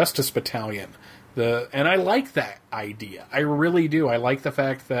became the Justice Battalion. And I like that idea. I really do. I like the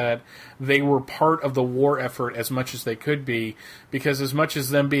fact that they were part of the war effort as much as they could be, because as much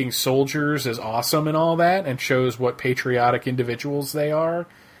as them being soldiers is awesome and all that, and shows what patriotic individuals they are,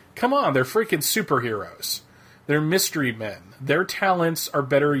 come on, they're freaking superheroes. They're mystery men. Their talents are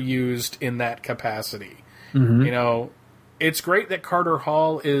better used in that capacity. Mm-hmm. It's great that Carter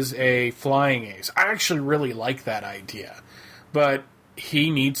Hall is a flying ace. I actually really like that idea. But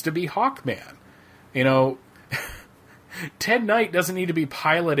he needs to be Hawkman. Ted Knight doesn't need to be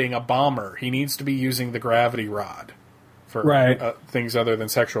piloting a bomber. He needs to be using the gravity rod for things other than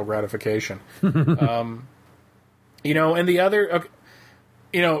sexual gratification. And the other...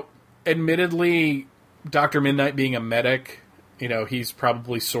 admittedly, Dr. Midnight being a medic, he's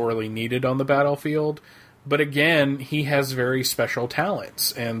probably sorely needed on the battlefield. But again, he has very special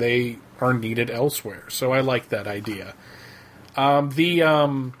talents, and they are needed elsewhere. So I like that idea.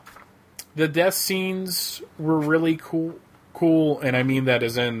 The death scenes were really cool, and I mean that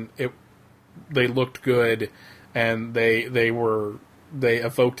as in they looked good, and they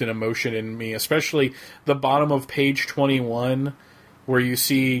evoked an emotion in me. Especially the bottom of page 21, where you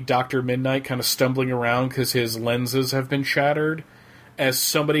see Dr. Midnight kind of stumbling around because his lenses have been shattered, as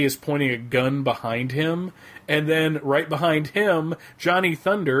somebody is pointing a gun behind him, and then right behind him, Johnny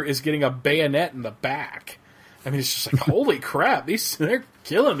Thunder is getting a bayonet in the back. I mean, it's just like, holy crap, they're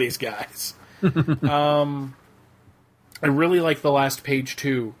killing these guys. I really like the last page,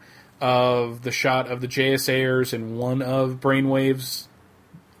 too, of the shot of the JSAers in one of Brainwave's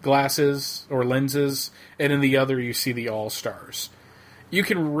glasses or lenses, and in the other you see the All-Stars. You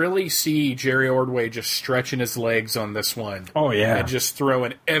can really see Jerry Ordway just stretching his legs on this one. Oh, yeah. And just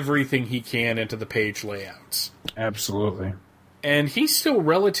throwing everything he can into the page layouts. Absolutely. And he's still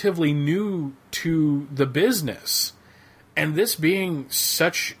relatively new to the business. And this being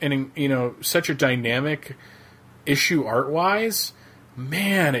such a dynamic issue art-wise,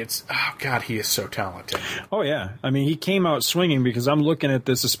 man, he is so talented. Oh, yeah. I mean, he came out swinging, because I'm looking at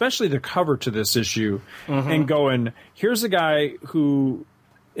this, especially the cover to this issue, and going, here's a guy who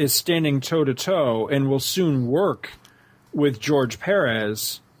is standing toe-to-toe and will soon work with George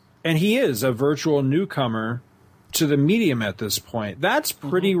Perez, and he is a virtual newcomer to the medium at this point. That's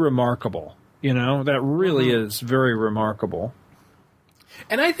pretty remarkable. That really is very remarkable.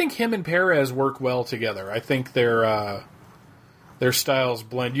 And I think him and Perez work well together. I think they're their styles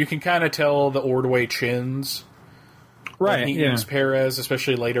blend. You can kind of tell the Ordway chins. Right, he used Perez,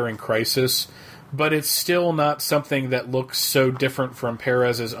 especially later in Crisis. But it's still not something that looks so different from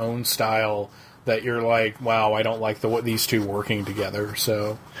Perez's own style that you're like, wow, I don't like these two working together.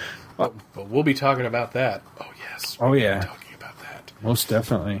 So, but we'll be talking about that. Oh, yes. Oh, yeah. We'll be talking about that. Most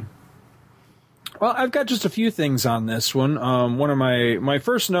definitely. Well, I've got just a few things on this one. One of my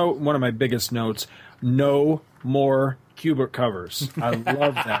first note, one of my biggest notes, no more Kubrick covers. I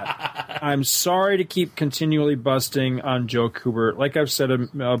love that. I'm sorry to keep continually busting on Joe Kubert. Like I've said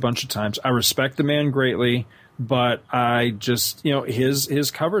a bunch of times, I respect the man greatly, but I just,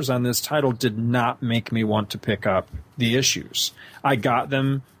 his covers on this title did not make me want to pick up the issues. I got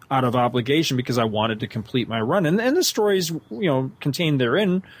them out of obligation because I wanted to complete my run. And the stories, contained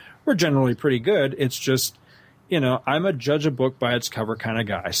therein were generally pretty good. It's just, I'm a judge a book by its cover kind of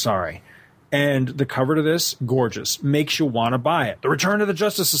guy. Sorry. And the cover to this, gorgeous. Makes you want to buy it. The Return of the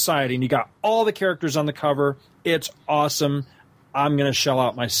Justice Society, and you got all the characters on the cover. It's awesome. I'm going to shell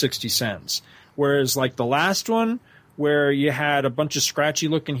out my 60 cents. Whereas like the last one, where you had a bunch of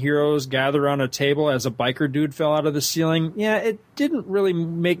scratchy-looking heroes gather on a table as a biker dude fell out of the ceiling, it didn't really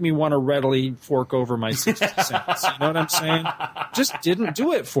make me want to readily fork over my 60 cents. You know what I'm saying? Just didn't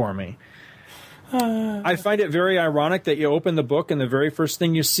do it for me. I find it very ironic that you open the book and the very first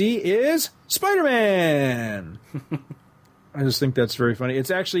thing you see is Spider-Man. I just think that's very funny.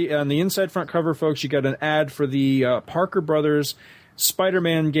 It's actually on the inside front cover, folks. You got an ad for the Parker Brothers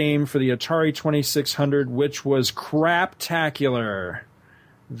Spider-Man game for the Atari 2600, which was craptacular.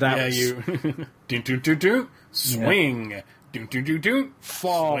 Do swing. Yeah. Do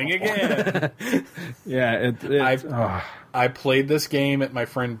fall. Swing again. I played this game at my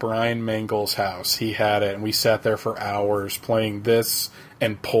friend Brian Mangel's house. He had it, and we sat there for hours playing this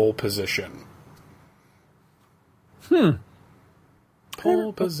and Pole Position.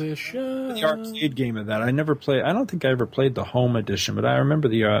 Pole Position. The arcade game of that. I never played. I don't think I ever played the home edition, but I remember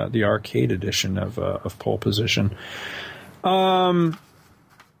the arcade edition of Pole Position. I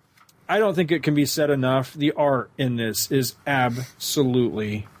don't think it can be said enough. The art in this is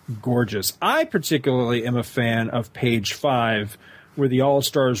absolutely gorgeous. I particularly am a fan of page 5, where the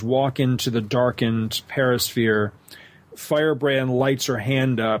All-Stars walk into the darkened Perisphere. Firebrand lights her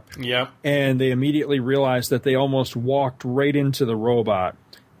hand up, and they immediately realize that they almost walked right into the robot.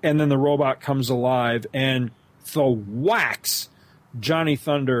 And then the robot comes alive and whacks Johnny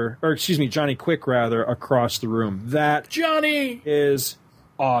Quick across the room. That Johnny is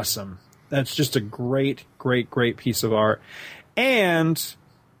awesome. That's just a great, great, great piece of art. And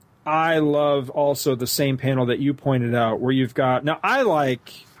I love also the same panel that you pointed out where you've got... Now,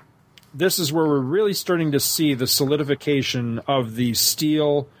 this is where we're really starting to see the solidification of the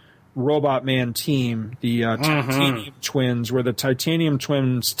Steel Robot Man team, the Titanium Twins, where the Titanium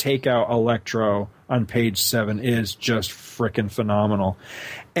Twins take out Electro on page 7 is just frickin' phenomenal.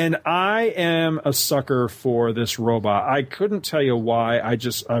 And I am a sucker for this robot. I couldn't tell you why. I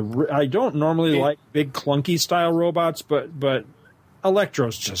don't normally like big clunky style robots, but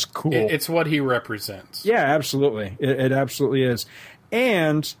Electro's just cool. It's what he represents. Yeah, absolutely. It absolutely is.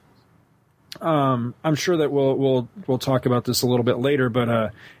 And I'm sure that we'll talk about this a little bit later,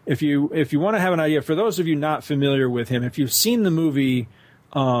 but if you want to have an idea, for those of you not familiar with him, if you've seen the movie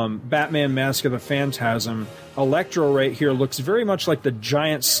Batman Mask of the Phantasm, Electro right here looks very much like the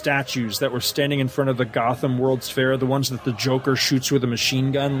giant statues that were standing in front of the Gotham World's Fair, the ones that the Joker shoots with a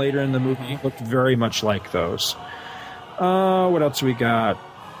machine gun later in the movie. Looked very much like those. What else we got?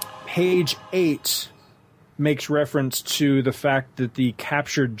 Page 8 makes reference to the fact that the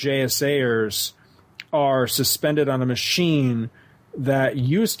captured JSAers are suspended on a machine that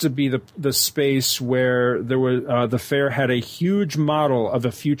used to be the space where there was the fair had a huge model of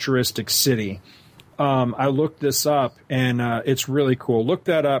a futuristic city. I looked this up, and it's really cool. Look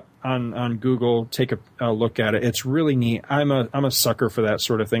that up on Google. Take a look at it. It's really neat. I'm a sucker for that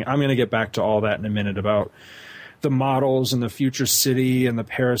sort of thing. I'm going to get back to all that in a minute about the models and the future city and the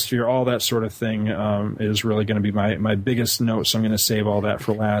Perisphere, all that sort of thing is really going to be my biggest note, so I'm going to save all that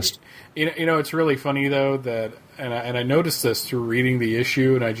for last. You know, it's really funny, though, that, and I noticed this through reading the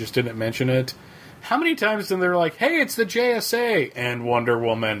issue, and I just didn't mention it. How many times then they're like, hey, it's the JSA and Wonder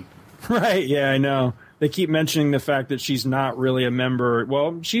Woman. Right, yeah, I know. They keep mentioning the fact that she's not really a member.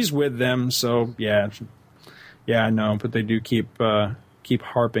 Well, she's with them, so yeah, I know, but they do keep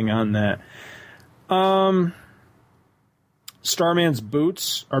harping on that. Starman's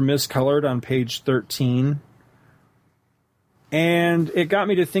boots are miscolored on page 13. And it got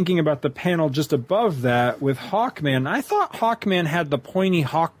me to thinking about the panel just above that with Hawkman. I thought Hawkman had the pointy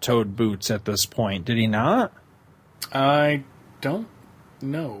hawk-toed boots at this point. Did he not? I don't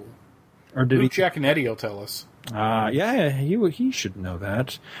know. Or did Luke he? Giaconetti will tell us. Yeah, he should know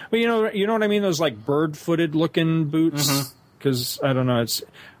that. But you know what I mean? Those like bird-footed looking boots. Because I don't know,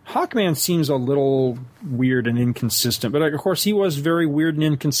 Hawkman seems a little weird and inconsistent. But of course, he was very weird and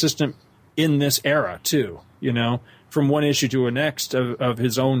inconsistent in this era too. You know, from one issue to the next of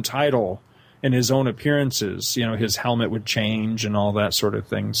his own title and his own appearances. You know, his helmet would change and all that sort of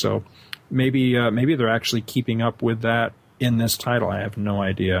thing. So maybe they're actually keeping up with that in this title. I have no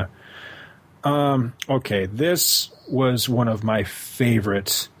idea. Okay, this was one of my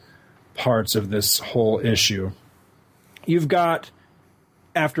favorite parts of this whole issue. You've got,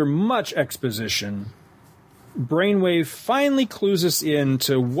 after much exposition, Brainwave finally clues us in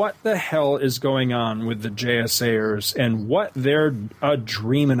to what the hell is going on with the JSAers and what they're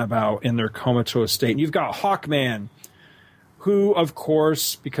dreaming about in their comatose state. And you've got Hawkman, who, of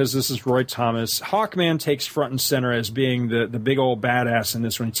course, because this is Roy Thomas, Hawkman takes front and center as being the big old badass in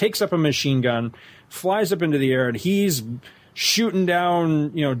this one. He takes up a machine gun, flies up into the air, and he's shooting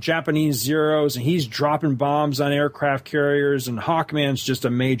down, Japanese Zeros, and he's dropping bombs on aircraft carriers, and Hawkman's just a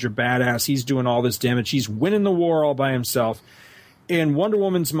major badass. He's doing all this damage. He's winning the war all by himself. In Wonder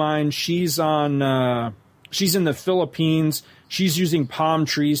Woman's mind, she's in the Philippines. She's using palm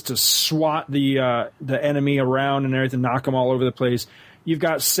trees to swat the enemy around and everything, knock them all over the place. You've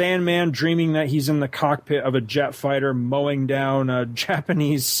got Sandman dreaming that he's in the cockpit of a jet fighter mowing down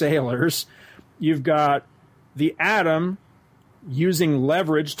Japanese sailors. You've got the Atom using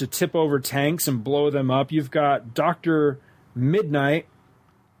leverage to tip over tanks and blow them up. You've got Dr. Midnight,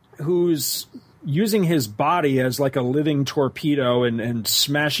 who's using his body as like a living torpedo and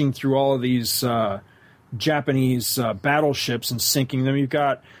smashing through all of these Japanese battleships and sinking them. You've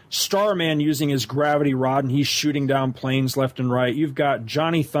got Starman using his gravity rod, and he's shooting down planes left and right. You've got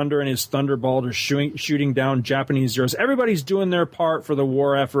Johnny Thunder and his Thunderbolt are shooting down Japanese Zeros. Everybody's doing their part for the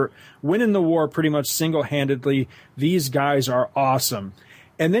war effort, winning the war pretty much single-handedly. These guys are awesome.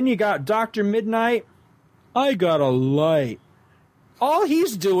 And then you got Dr. Midnight. I got a light. All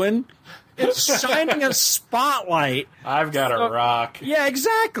he's doing is shining a spotlight. I've got a rock. Yeah,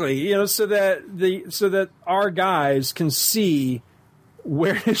 exactly. So that our guys can see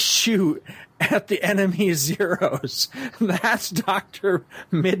where to shoot at the enemy Zeros. That's Dr.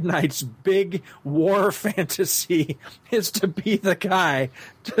 Midnight's big war fantasy, is to be the guy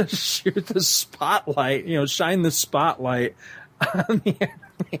to shoot the spotlight, shine the spotlight on the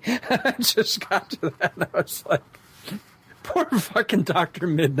enemy. I just got to that and I was like, poor fucking Dr.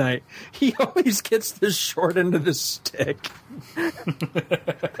 Midnight. He always gets the short end of the stick.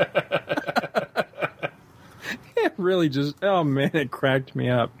 It really just, oh man, it cracked me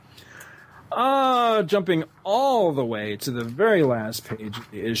up. Jumping all the way to the very last page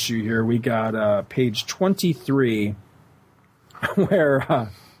of the issue here, we got page 23, where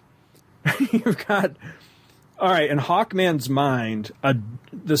you've got, all right, in Hawkman's mind,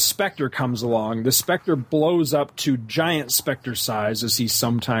 the Spectre comes along. The Spectre blows up to giant Spectre size, as he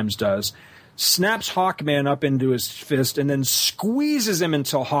sometimes does, snaps Hawkman up into his fist, and then squeezes him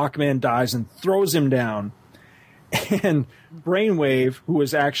until Hawkman dies and throws him down. And Brainwave, who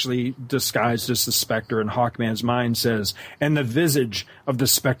is actually disguised as the Spectre in Hawkman's mind, says, and the visage of the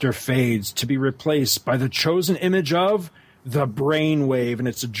Spectre fades to be replaced by the chosen image of the Brainwave, and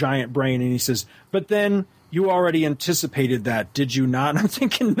it's a giant brain. And he says, but then you already anticipated that, did you not? And I'm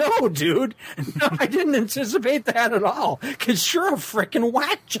thinking, no, dude. No, I didn't anticipate that at all, because you're a frickin'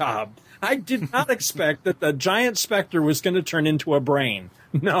 whack job. I did not expect that the giant Spectre was going to turn into a brain.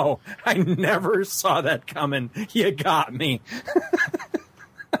 No, I never saw that coming. You got me.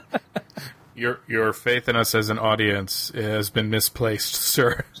 Your faith in us as an audience has been misplaced,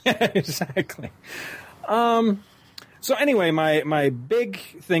 sir. Yeah, exactly. So anyway, my big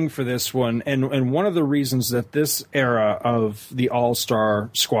thing for this one, and one of the reasons that this era of the All-Star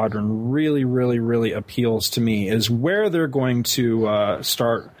Squadron really, really, really appeals to me is where they're going to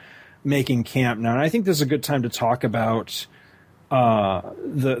start making camp now. And I think this is a good time to talk about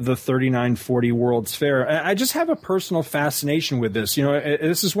the 3940 World's Fair. I just have a personal fascination with this.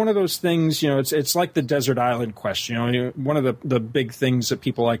 This is one of those things, it's like the desert island question. One of the big things that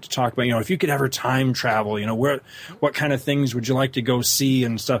people like to talk about, if you could ever time travel, what kind of things would you like to go see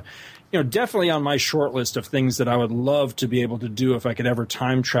and stuff. Definitely on my short list of things that I would love to be able to do if I could ever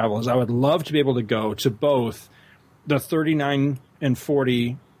time travel is I would love to be able to go to both the 39 and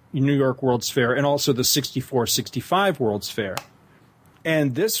 40 New York World's Fair and also the 64-65 World's Fair.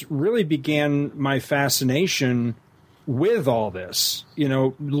 And this really began my fascination with all this,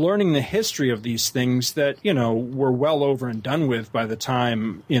 learning the history of these things that, were well over and done with by the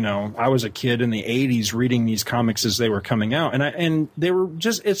time, I was a kid in the 80s reading these comics as they were coming out. And they were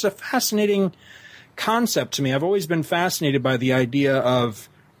just, it's a fascinating concept to me. I've always been fascinated by the idea of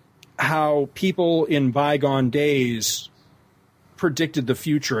how people in bygone days predicted the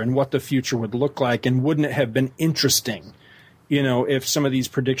future and what the future would look like. And wouldn't it have been interesting, if some of these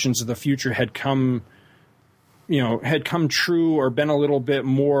predictions of the future had come true or been a little bit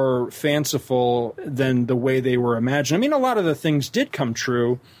more fanciful than the way they were imagined. I mean, a lot of the things did come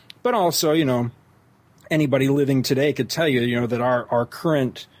true, but also, anybody living today could tell you, that our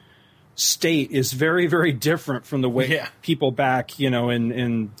current state is very, very different from the way people back, in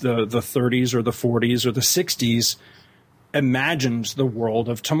the 30s or the 40s or the 60s imagined the world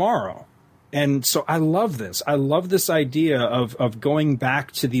of tomorrow. And so I love this. I love this idea of going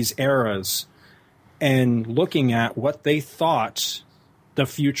back to these eras and looking at what they thought the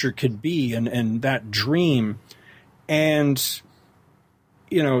future could be and that dream. And,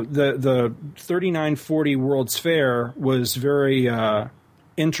 the 3940 World's Fair was very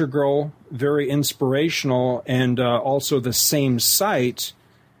integral, very inspirational, and also the same site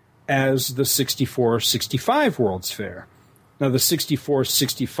as the 6465 World's Fair. Now, the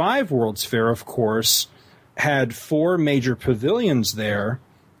 6465 World's Fair, of course, had 4 major pavilions there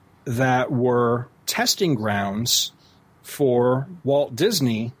that were testing grounds for Walt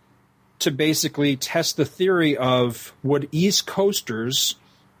Disney to basically test the theory of would East Coasters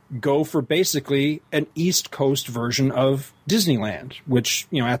go for basically an East Coast version of Disneyland, which,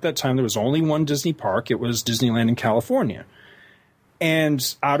 at that time there was only one Disney park. It was Disneyland in California.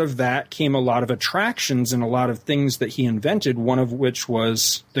 And out of that came a lot of attractions and a lot of things that he invented, one of which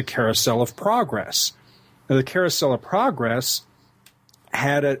was the Carousel of Progress. Now, the Carousel of Progress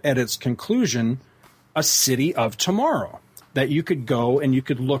had at its conclusion a city of tomorrow that you could go and you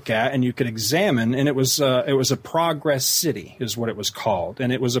could look at and you could examine, and it was a progress city is what it was called,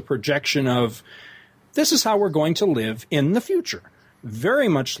 and it was a projection of this is how we're going to live in the future, very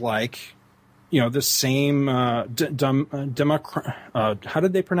much like the same how did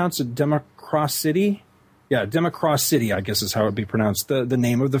they pronounce it? Democross City? Yeah, Democross City, I guess is how it would be pronounced. The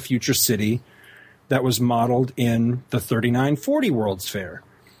name of the future city that was modeled in the 3940 World's Fair.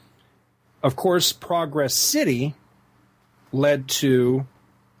 Of course, Progress City led to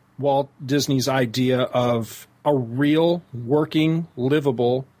Walt Disney's idea of a real, working,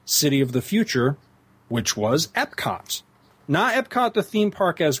 livable city of the future, which was Epcot. Not Epcot, the theme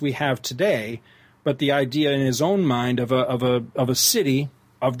park as we have today, but the idea in his own mind of a city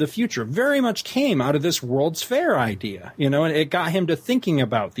of the future. Very much came out of this World's Fair idea, and it got him to thinking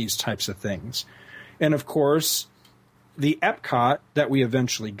about these types of things. And of course, the Epcot that we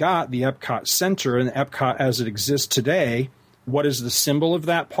eventually got, the Epcot Center and Epcot as it exists today, what is the symbol of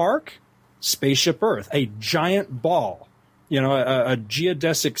that park? Spaceship Earth, a giant ball, a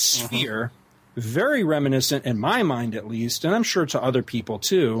geodesic sphere, very reminiscent, in my mind at least, and I'm sure to other people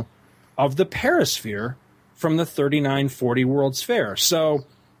too, of the Perisphere from the 3940 World's Fair. So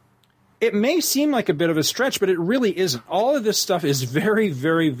it may seem like a bit of a stretch, but it really isn't. All of this stuff is very,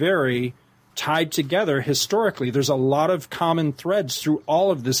 very, very tied together historically. There's a lot of common threads through all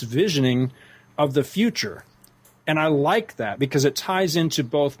of this visioning of the future. And I like that because it ties into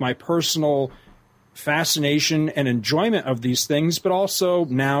both my personal fascination and enjoyment of these things, but also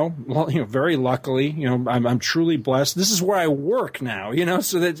now, very luckily, I'm truly blessed. This is where I work now,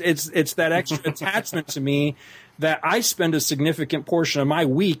 so that it's that extra attachment to me that I spend a significant portion of my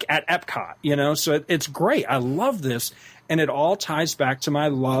week at Epcot, so it's great. I love this. And it all ties back to my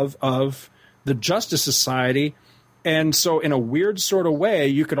love of the Justice Society. And so in a weird sort of way,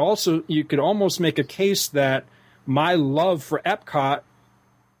 you could almost make a case that my love for Epcot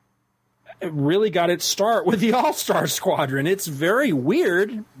really got its start with the All-Star Squadron. It's very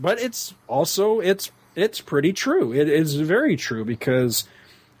weird, but it's pretty true. It is very true because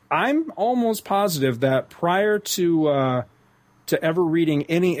I'm almost positive that prior to ever reading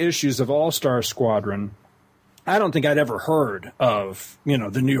any issues of All-Star Squadron, I don't think I'd ever heard of,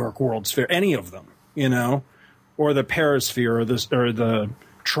 the New York World's Fair, any of them, or the Perisphere or the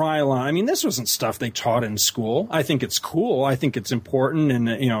Trilon. I mean, this wasn't stuff they taught in school. I think it's cool. I think it's important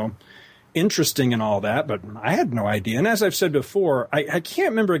and, interesting and all that, but I had no idea. And as I've said before, I can't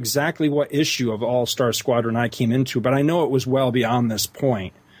remember exactly what issue of All-Star Squadron I came into, but I know it was well beyond this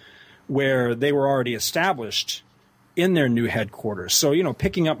point where they were already established in their new headquarters. So,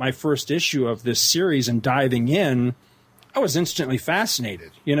 picking up my first issue of this series and diving in, I was instantly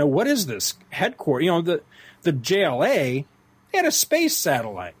fascinated. What is this headquarters? The JLA, they had a space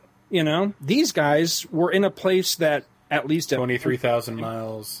satellite. These guys were in a place that at least at 23,000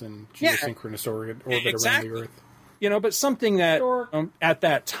 miles in geosynchronous orbit exactly. around the Earth. But something that at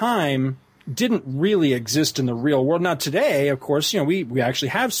that time didn't really exist in the real world. Now today, of course, we actually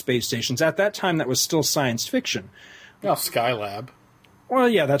have space stations. At that time, that was still science fiction. Well, Skylab. Well,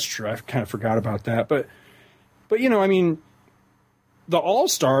 yeah, that's true. I kind of forgot about that. But the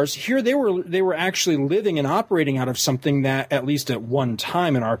All-Stars here, they were actually living and operating out of something that, at least at one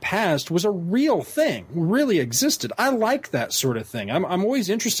time in our past, was a real thing, really existed. I like that sort of thing. I'm always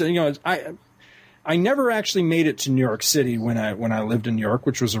interested. I never actually made it to New York City when I lived in New York,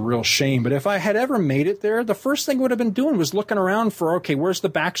 which was a real shame. But if I had ever made it there, the first thing I would have been doing was looking around for, okay, where's the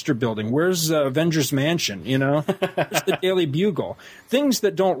Baxter Building? Where's Avengers Mansion? Where's the Daily Bugle? Things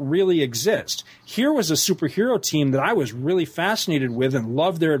that don't really exist. Here was a superhero team that I was really fascinated with and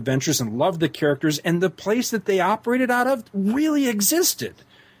loved their adventures and loved the characters, and the place that they operated out of really existed.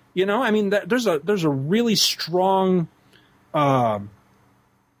 There's a really strong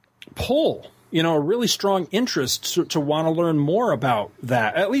pull. A really strong interest to want to learn more about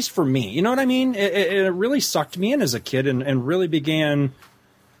that, at least for me. You know what I mean? It really sucked me in as a kid and really began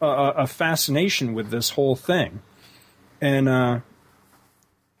a fascination with this whole thing. And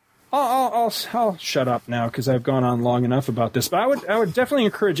I'll shut up now because I've gone on long enough about this. But I would definitely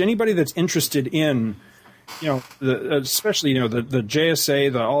encourage anybody that's interested in, especially the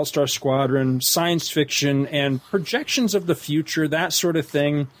JSA, the All-Star Squadron, science fiction, and projections of the future, that sort of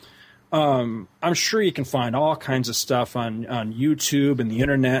thing. I'm sure you can find all kinds of stuff on YouTube and the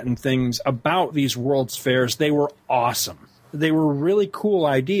internet and things about these World's Fairs. They were awesome. They were really cool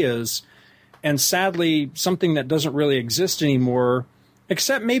ideas, and sadly, something that doesn't really exist anymore,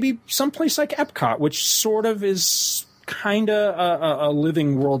 except maybe someplace like Epcot, which sort of is kind of a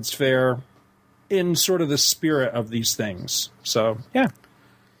living World's Fair in sort of the spirit of these things. So, yeah.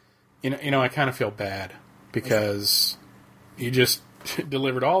 I kind of feel bad because you just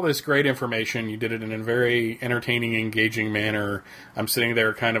delivered all this great information. You did it in a very entertaining, engaging manner. I'm sitting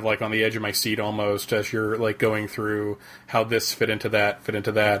there kind of like on the edge of my seat almost as you're like going through how this fit into that.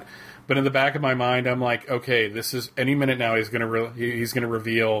 But in the back of my mind, I'm like, okay, this is any minute now he's going to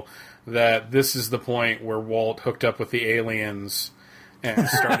reveal that this is the point where Walt hooked up with the aliens and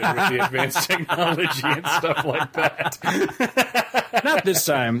started with the advanced technology and stuff like that. Not this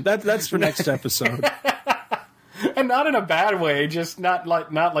time. That's for next episode. And not in a bad way, just not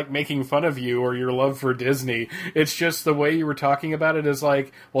like making fun of you or your love for Disney. It's just the way you were talking about it is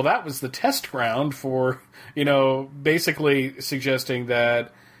like, well, that was the test ground for, basically suggesting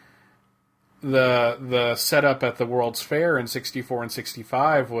that the setup at the World's Fair in 64 and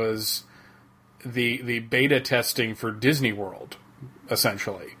 65 was the beta testing for Disney World,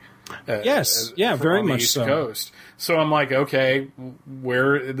 essentially. Yes, very much so. Coast. So I'm like, okay,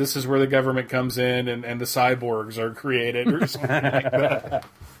 this is where the government comes in and the cyborgs are created or something like that.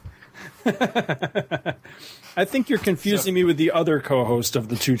 I think you're confusing me with the other co-host of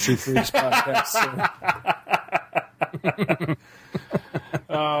the Two True Freaks podcast. So.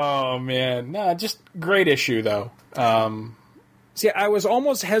 Oh man, no, just great issue though. See, I was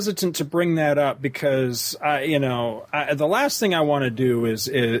almost hesitant to bring that up because, the last thing I want to do is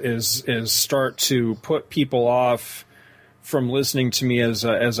start to put people off from listening to me as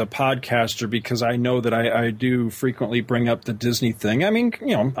a podcaster, because I know that I do frequently bring up the Disney thing. I mean,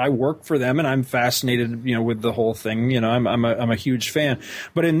 I work for them and I'm fascinated, with the whole thing. I'm a huge fan.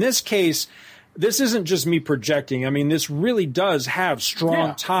 But in this case, this isn't just me projecting. I mean, this really does have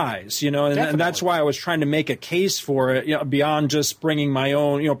strong ties, and that's why I was trying to make a case for it, beyond just bringing my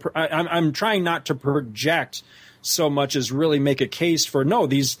own, I'm trying not to project so much as really make a case for, no,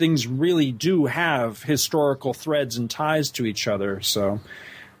 these things really do have historical threads and ties to each other. So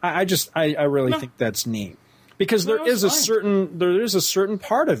I really think that's neat. Because there is a certain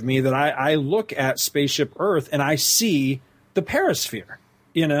part of me that I look at Spaceship Earth and I see the Perisphere,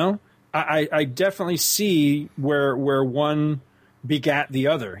 I definitely see where one begat the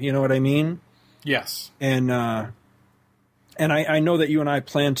other. You know what I mean? Yes. And I know that you and I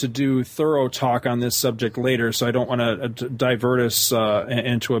plan to do thorough talk on this subject later, so I don't want to divert us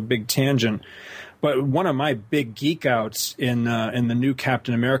into a big tangent. But one of my big geek outs in the new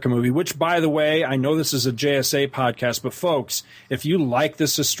Captain America movie, which, by the way, I know this is a JSA podcast, but folks, if you like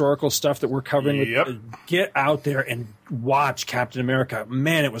this historical stuff that we're covering, get out there and watch Captain America.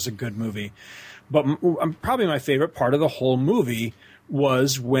 Man, it was a good movie. But probably my favorite part of the whole movie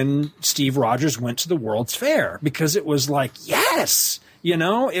was when Steve Rogers went to the World's Fair, because it was like, yes!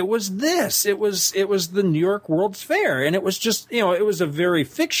 It was this. It was the New York World's Fair. And it was just, it was a very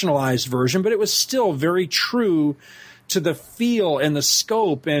fictionalized version, but it was still very true to the feel and the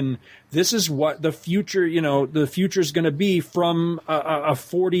scope, and this is what the future, the future is going to be from a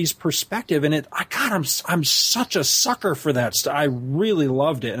 40s perspective. And I'm such a sucker for that stuff. I really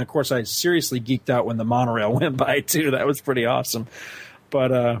loved it. And of course, I seriously geeked out when the monorail went by too. That was pretty awesome.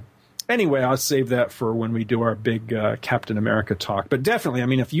 But anyway, I'll save that for when we do our big Captain America talk. But definitely, I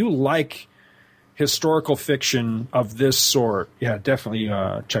mean, if you like historical fiction of this sort, yeah, definitely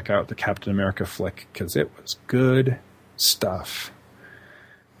check out the Captain America flick, because it was good stuff.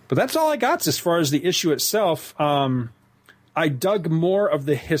 But that's all I got as far as the issue itself. I dug more of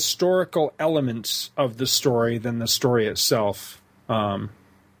the historical elements of the story than the story itself. And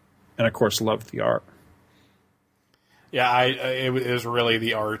of course, loved the art. Yeah, it was really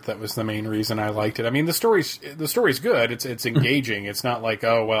the art that was the main reason I liked it. I mean, the story's good. It's engaging. It's not like,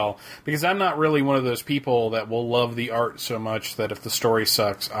 oh, well, because I'm not really one of those people that will love the art so much that if the story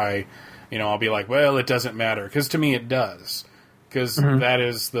sucks, I'll be like, well, it doesn't matter. Because to me, it does. Because that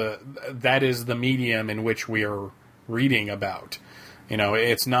is the medium in which we are reading about.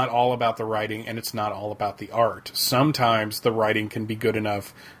 It's not all about the writing, and it's not all about the art. Sometimes the writing can be good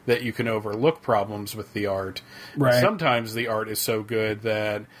enough that you can overlook problems with the art. Right. Sometimes the art is so good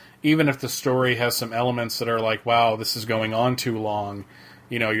that even if the story has some elements that are like, wow, this is going on too long,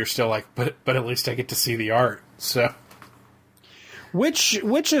 you're still like, but at least I get to see the art. So, which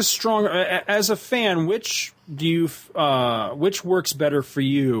is stronger as a fan? Which works better for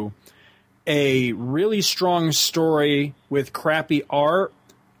you? A really strong story with crappy art,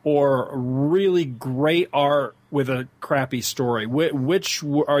 or really great art with a crappy story? Which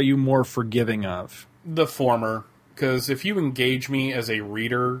are you more forgiving of? The former, because if you engage me as a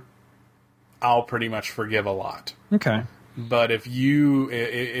reader, I'll pretty much forgive a lot. Okay. But if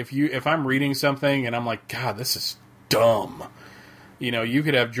I'm reading something and I'm like, God, this is dumb. You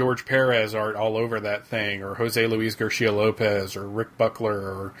could have George Perez art all over that thing, or Jose Luis Garcia Lopez, or Rick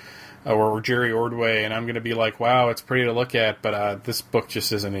Buckler, or Jerry Ordway, and I'm going to be like, wow, it's pretty to look at, but this book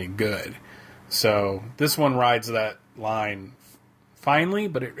just isn't any good. So this one rides that line finely,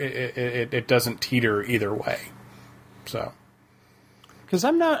 but it doesn't teeter either way. So, because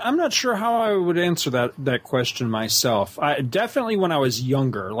I'm not sure how I would answer that question myself. I definitely, when I was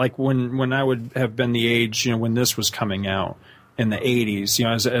younger, like when I would have been the age, when this was coming out in the 80s,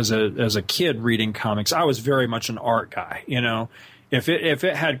 as a kid reading comics, I was very much an art guy, If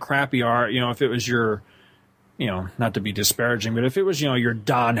it had crappy art, if it was your, not to be disparaging, but if it was, your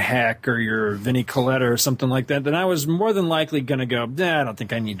Don Heck or your Vinnie Coletta or something like that, then I was more than likely going to go, I don't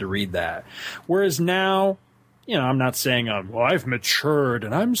think I need to read that. Whereas now, I'm not saying, I've matured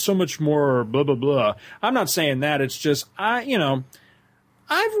and I'm so much more blah, blah, blah. I'm not saying that. It's just, I've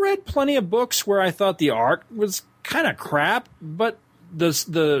read plenty of books where I thought the art was kind of crap, but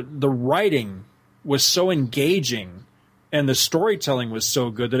the writing was so engaging and the storytelling was so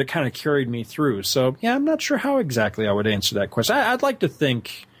good that it kind of carried me through. So, yeah, I'm not sure how exactly I would answer that question. I'd like to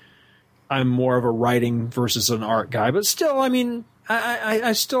think I'm more of a writing versus an art guy. But still, I mean,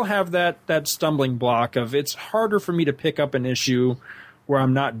 I still have that stumbling block of it's harder for me to pick up an issue where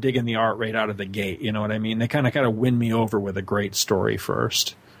I'm not digging the art right out of the gate. You know what I mean? They kind of win me over with a great story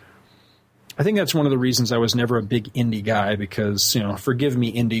first. I think that's one of the reasons I was never a big indie guy because, forgive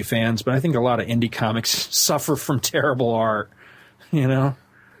me, indie fans, but I think a lot of indie comics suffer from terrible art, Yeah,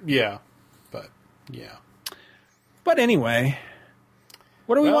 But anyway,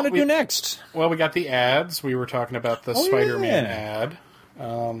 what do we want to do next? Well, we got the ads. We were talking about the Spider-Man ad.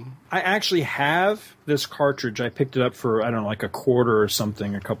 I actually have this cartridge. I picked it up for, I don't know, like a quarter or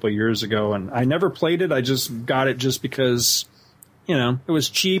something a couple of years ago, and I never played it. I just got it just because, it was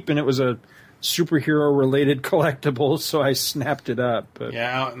cheap and it was a superhero-related collectible, so I snapped it up. But.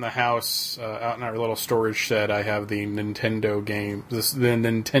 Yeah, out in the house, out in our little storage shed, I have the Nintendo game, the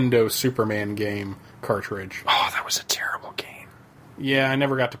Nintendo Superman game cartridge. Oh, that was a terrible game. Yeah, I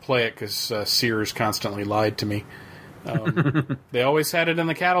never got to play it because Sears constantly lied to me. They always had it in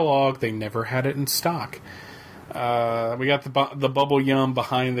the catalog. They never had it in stock. We got the Bubble Yum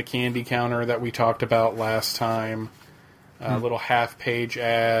behind the candy counter that we talked about last time. A little half-page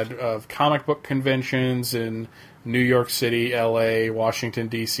ad of comic book conventions in New York City, L.A., Washington,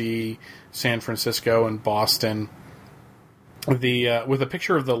 D.C., San Francisco, and Boston. With a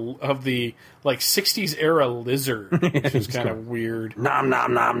picture of the like 60s era lizard, which is kind of weird. Nom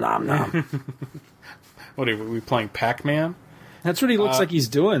nom nom nom nom. What are we playing, Pac-Man? That's what he looks like he's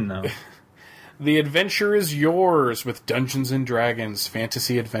doing, though. The adventure is yours with Dungeons and Dragons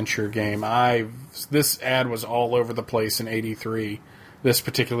fantasy adventure game. This ad was all over the place in '83. This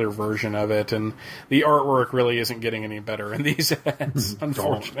particular version of it, and the artwork really isn't getting any better in these ads,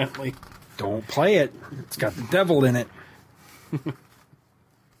 unfortunately. Don't play it. It's got the devil in it.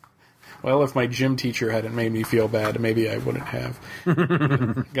 Well, if my gym teacher hadn't made me feel bad, maybe I wouldn't have.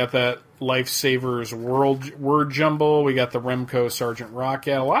 Got that Lifesavers word jumble. We got the Remco Sergeant Rock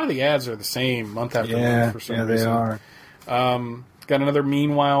ad. A lot of the ads are the same month after month for some reason. Yeah, they are. Got another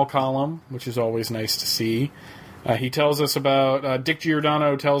Meanwhile column, which is always nice to see. He tells us about, Dick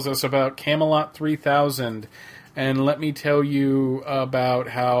Giordano tells us about Camelot 3000. And let me tell you about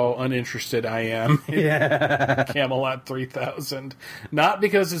how uninterested I am in Camelot 3000. Not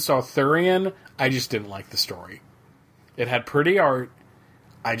because it's Arthurian, I just didn't like the story. It had pretty art.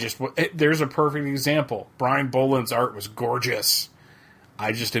 There's a perfect example. Brian Boland's art was gorgeous.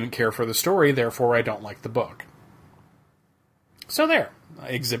 I just didn't care for the story, therefore I don't like the book. So there,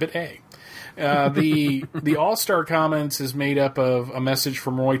 Exhibit A. The All-Star Comments is made up of a message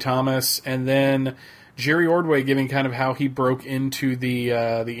from Roy Thomas and then Jerry Ordway giving kind of how he broke into the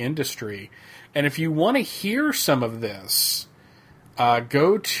industry. And if you want to hear some of this,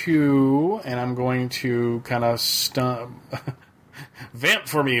 go to, and I'm going to kind of vamp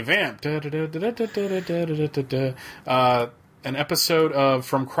for me, vamp. An episode of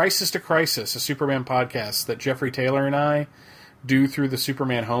From Crisis to Crisis, a Superman podcast that Jeffrey Taylor and I do through the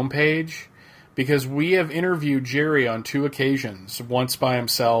Superman homepage. Because we have interviewed Jerry on 2 occasions, once by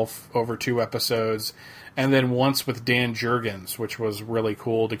himself over 2 episodes, and then once with Dan Jurgens, which was really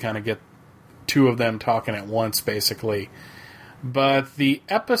cool to kind of get 2 of them talking at once, basically. But the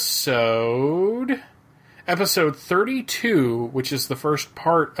episode 32, which is the first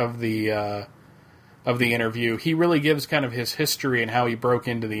part of the interview, he really gives kind of his history and how he broke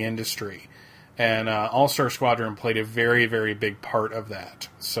into the industry. And All-Star Squadron played a very, very big part of that.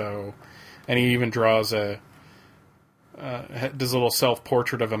 So... And he even draws does a little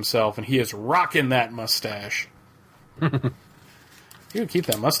self-portrait of himself, and he is rocking that mustache. You can keep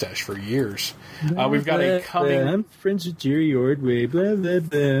that mustache for years. We've got a coming... I'm friends with Jerry Ordway. Blah, blah,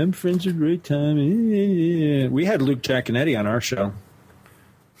 blah. I'm friends with Roy Thomas. We had Luke Giaconetti on our show.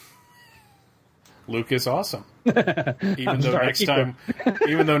 Luke is awesome. Even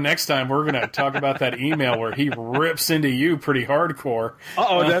though next time we're going to talk about that email where he rips into you pretty hardcore.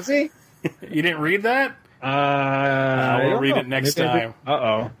 Does he? You didn't read that? We'll read it next time.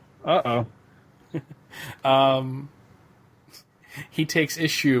 He takes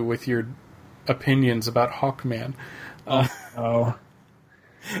issue with your opinions about Hawkman.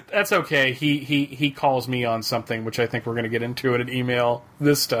 That's okay. He calls me on something, which I think we're going to get into in an email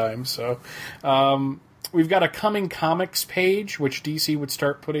this time. So, we've got a coming comics page, which DC would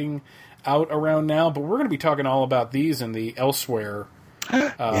start putting out around now, but we're going to be talking all about these in the elsewhere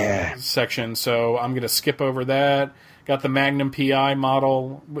section, so I'm going to skip over that. Got the Magnum PI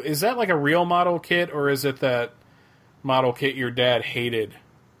model. Is that like a real model kit, or is it that model kit your dad hated?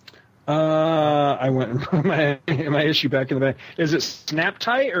 I went my issue back in the back. Is it snap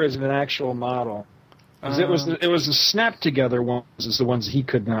tight or is it an actual model? It was the snap together ones. Is the ones he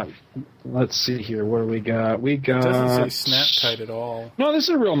could not. Let's see here. What do we got? We got. It doesn't say snap tight at all. No, this is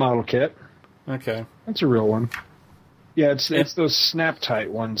a real model kit. Okay, that's a real one. Yeah, it's those snap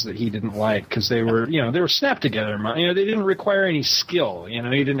tight ones that he didn't like because they were they were snap together. They didn't require any skill. You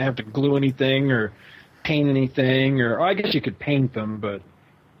didn't have to glue anything or paint anything, or I guess you could paint them, but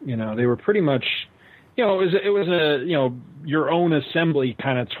they were pretty much it was a your own assembly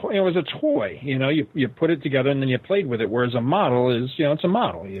kind of toy. It was a toy. You put it together and then you played with it. Whereas a model is it's a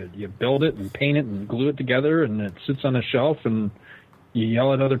model. You build it and paint it and glue it together, and it sits on a shelf and you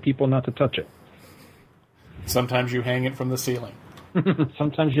yell at other people not to touch it. Sometimes you hang it from the ceiling.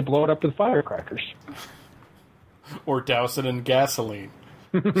 Sometimes you blow it up with firecrackers. Or douse it in gasoline.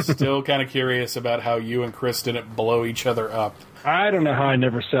 Still kind of curious about how you and Chris didn't blow each other up. I don't know how I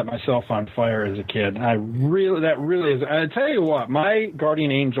never set myself on fire as a kid. That really is. I tell you what, my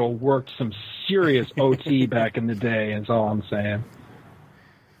guardian angel worked some serious OT back in the day, is all I'm saying.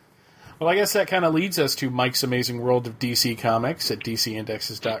 Well, I guess that kind of leads us to Mike's Amazing World of DC Comics at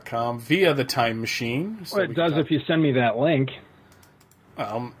DCindexes.com via the Time Machine. So it does if you send me that link.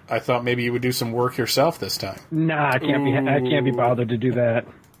 I thought maybe you would do some work yourself this time. Nah, I can't be bothered to do that.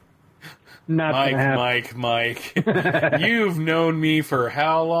 Mike. You've known me for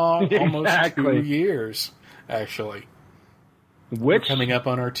how long? Almost 2 years, actually. We're coming up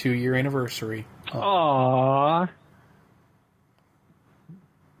on our 2-year anniversary. Aww.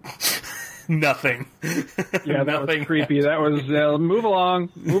 Nothing. Yeah, that was creepy. That was move along.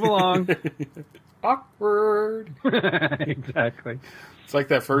 Awkward. Exactly. It's like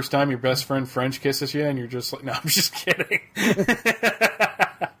that first time your best friend French kisses you and you're just like, no, I'm just kidding.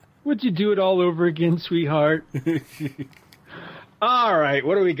 Would you do it all over again, sweetheart? All right,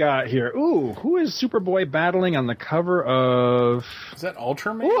 what do we got here? Ooh, who is Superboy battling on the cover of... Is that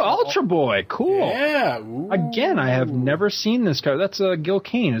Ultraman? Ooh, Ultra Boy. Cool. Yeah. Ooh. Again, I have never seen this cover. That's Gil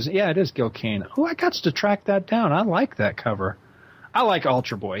Kane. Yeah, it is Gil Kane. Ooh, I got to track that down. I like that cover. I like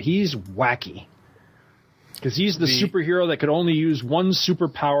Ultra Boy. He's wacky. Because he's the superhero that could only use one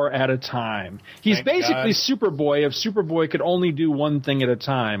superpower at a time. He's basically Superboy if Superboy could only do one thing at a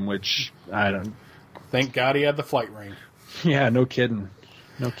time, which, I don't... Thank God he had the flight ring. Yeah, no kidding.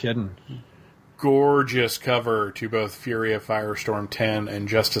 No kidding. Gorgeous cover to both Fury of Firestorm 10 and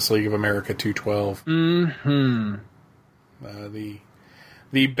Justice League of America 212. Mm-hmm.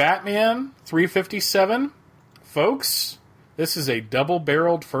 The Batman 357, folks, this is a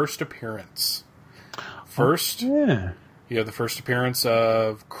double-barreled first appearance. First, Yeah. you have the first appearance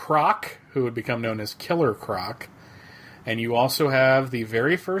of Croc, who would become known as Killer Croc. And you also have the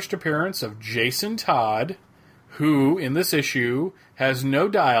very first appearance of Jason Todd, who, in this issue, has no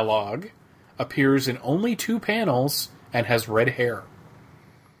dialogue, appears in only 2 panels, and has red hair.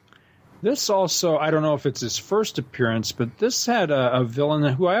 This also, I don't know if it's his first appearance, but this had a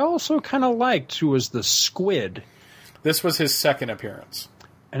villain who I also kind of liked, who was the Squid. This was his second appearance.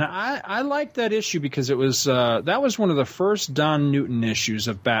 And I liked that issue because it was that was one of the first Don Newton issues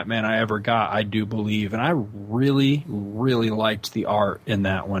of Batman I ever got, I do believe, and I really, really liked the art in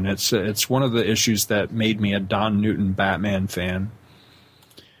that one. It's one of the issues that made me a Don Newton Batman fan.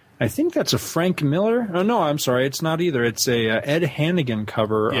 I think that's a Frank Miller. Oh no, I'm sorry, it's not either. It's a Ed Hannigan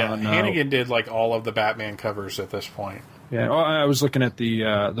cover. Yeah, on, Hannigan did like all of the Batman covers at this point. Yeah, I was looking at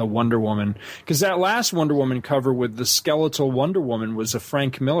the Wonder Woman, because that last Wonder Woman cover with the skeletal Wonder Woman was a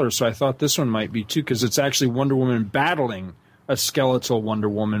Frank Miller, so I thought this one might be too, because it's actually Wonder Woman battling a skeletal Wonder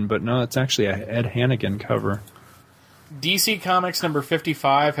Woman, but no, it's actually a Ed Hannigan cover. DC Comics number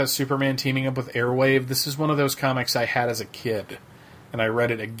 55 has Superman teaming up with Airwave. This is one of those comics I had as a kid, and I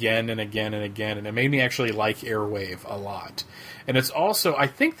read it again and again and again, and it made me actually like Airwave a lot. And it's also, I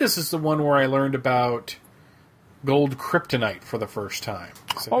think this is the one where I learned about Gold Kryptonite for the first time.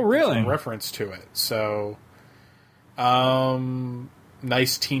 So oh, really? There's a reference to it. So,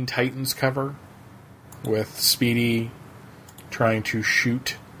 nice Teen Titans cover with Speedy trying to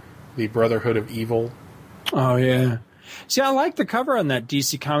shoot the Brotherhood of Evil. Oh, yeah. See, I like the cover on that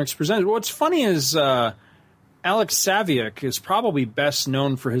DC Comics Presents. What's funny is Alex Saviuk is probably best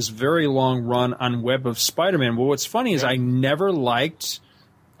known for his very long run on Web of Spider-Man. But what's funny is I never liked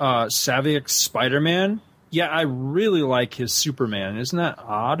Saviuk's Spider-Man. Yeah, I really like his Superman. Isn't that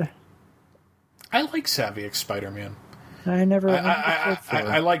odd? I like Saviuk's Spider-Man. I never.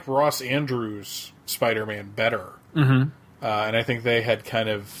 I like Ross Andrews' Spider-Man better. Mm-hmm. And I think they had kind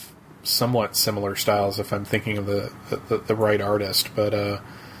of somewhat similar styles, if I'm thinking of the right artist. But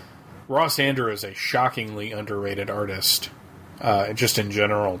Ross Andrews is a shockingly underrated artist. Just in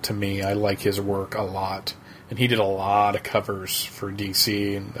general, to me, I like his work a lot. And he did a lot of covers for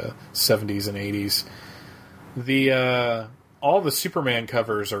DC in the 70s and 80s. All the Superman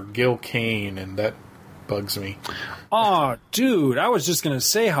covers are Gil Kane, and that bugs me. Oh, dude, I was just going to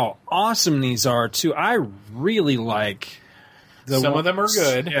say how awesome these are, too. I really like some of them are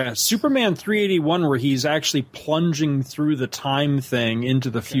good. Yeah, Superman 381, where he's actually plunging through the time thing into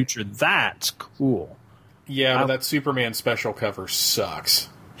the future. That's cool. Yeah, but that Superman special cover sucks.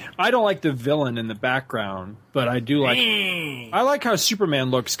 I don't like the villain in the background, but I do like... I like how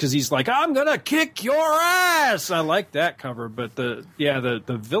Superman looks, because he's like, I'm gonna kick your ass! I like that cover, but the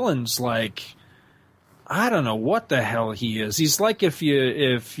villain's like... I don't know what the hell he is. He's like if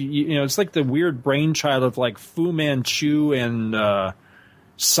you it's like the weird brainchild of like Fu Manchu and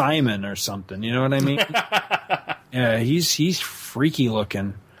Simon or something. You know what I mean? Yeah, he's freaky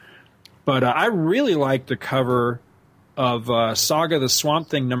looking. But I really like the cover of Saga the Swamp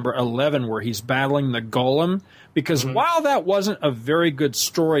Thing number 11, where he's battling the Golem. Because while that wasn't a very good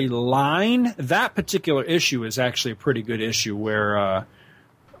storyline, that particular issue is actually a pretty good issue where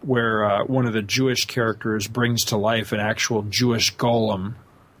one of the Jewish characters brings to life an actual Jewish golem,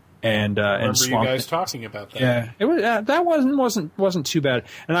 and remember you guys talking about that? Yeah, it was that wasn't too bad.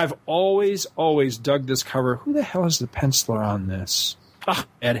 And I've always dug this cover. Who the hell is the penciler on this?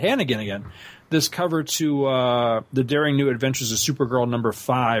 Ed Hannigan again. This cover to the Daring New Adventures of Supergirl number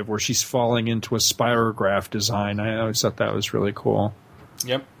 5, where she's falling into a spirograph design. I always thought that was really cool.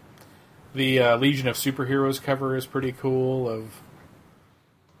 Yep, the Legion of Superheroes cover is pretty cool. Of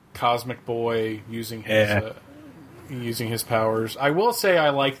Cosmic Boy using his powers. I will say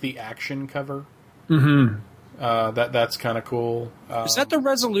I like the action cover. Mm-hmm. That's kind of cool. Is that the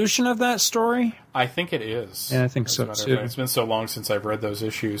resolution of that story? I think it is. Yeah, I think so too. It's been so long since I've read those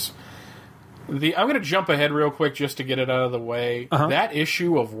issues. I'm going to jump ahead real quick just to get it out of the way. That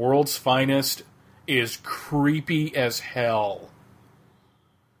issue of World's Finest is creepy as hell.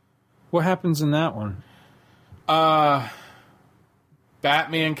 What happens in that one?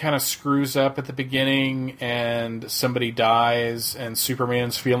 Batman kind of screws up at the beginning, and somebody dies, and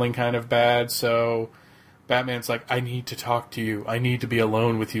Superman's feeling kind of bad, so Batman's like, I need to talk to you. I need to be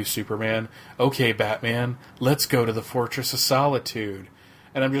alone with you, Superman. Okay, Batman, let's go to the Fortress of Solitude.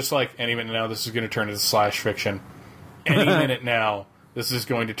 And I'm just like, any minute now, this is going to turn into slash fiction. Any minute now, this is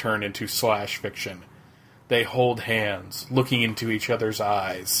going to turn into slash fiction. They hold hands, looking into each other's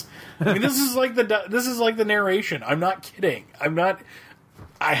eyes. I mean, this is like the narration. I'm not kidding.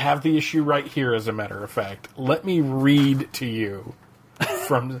 I have the issue right here, as a matter of fact. Let me read to you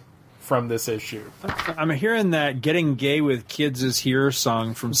from this issue. I'm hearing that "Getting Gay with Kids Is Here"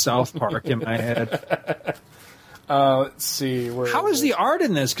 song from South Park in my head. Let's see. How is the art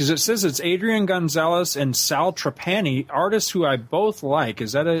in this? Because it says it's Adrian Gonzalez and Sal Trapani, artists who I both like.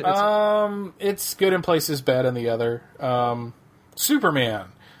 Is that it's good in places, bad in the other. Superman.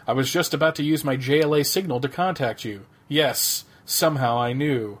 I was just about to use my JLA signal to contact you. Yes, somehow I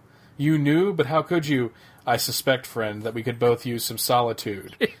knew. You knew, but how could you? I suspect, friend, that we could both use some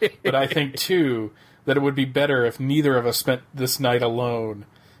solitude. But I think, too, that it would be better if neither of us spent this night alone.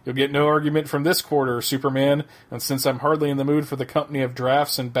 You'll get no argument from this quarter, Superman, and since I'm hardly in the mood for the company of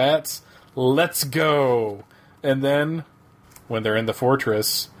drafts and bats, let's go. And then, when they're in the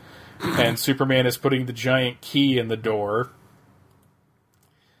fortress, and Superman is putting the giant key in the door,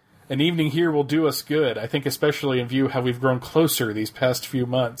 an evening here will do us good, I think, especially in view how we've grown closer these past few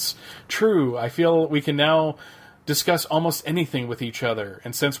months. True, I feel we can now discuss almost anything with each other,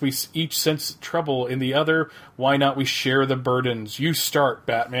 and since we each sense trouble in the other, why not we share the burdens? You start,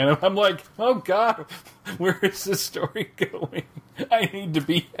 Batman. And I'm like, oh God, where is this story going? I need to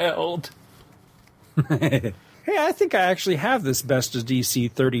be held. Hey, I think I actually have this Best of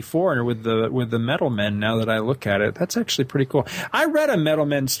DC 34 with the Metal Men. Now that I look at it, that's actually pretty cool. I read a Metal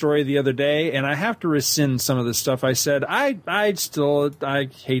Men story the other day, and I have to rescind some of the stuff I said. I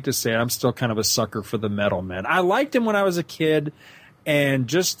hate to say it, I'm still kind of a sucker for the Metal Men. I liked him when I was a kid, and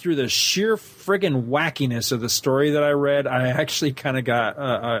just through the sheer friggin' wackiness of the story that I read, I actually kind of got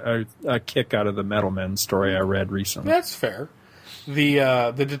a kick out of the Metal Men story I read recently. That's fair.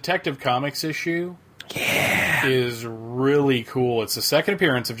 The Detective Comics issue. Yeah. Is really cool. It's the second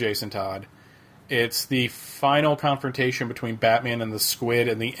appearance of Jason Todd. It's the final confrontation between Batman and the Squid,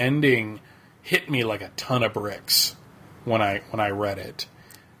 and the ending hit me like a ton of bricks when I read it.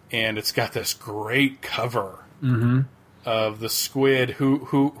 And it's got this great cover of the Squid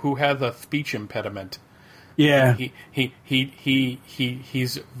who had the speech impediment. Yeah.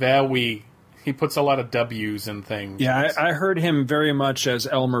 He's very. He puts a lot of W's in things. Yeah, I heard him very much as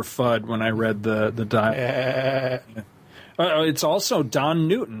Elmer Fudd when I read the dialogue. It's also Don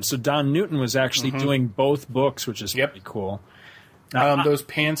Newton. So Don Newton was actually doing both books, which is pretty cool. Those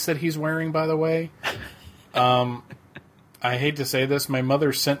pants that he's wearing, by the way, I hate to say this, my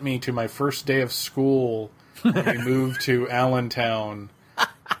mother sent me to my first day of school when we moved to Allentown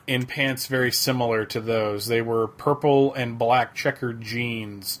in pants very similar to those. They were purple and black checkered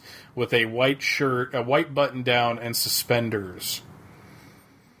jeans with a white shirt, a white button-down, and suspenders.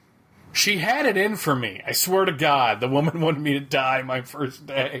 She had it in for me. I swear to God, the woman wanted me to die my first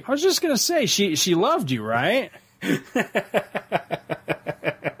day. I was just going to say, she loved you, right? We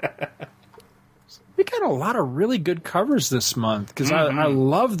got a lot of really good covers this month, because I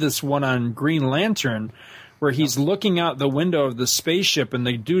love this one on Green Lantern, where he's looking out the window of the spaceship and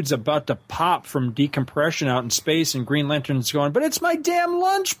the dude's about to pop from decompression out in space, and Green Lantern's going, but it's my damn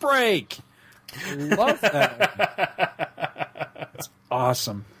lunch break! I love that. It's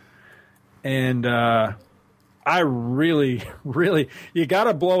awesome. And I really, you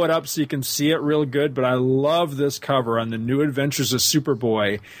gotta blow it up so you can see it real good, but I love this cover on the New Adventures of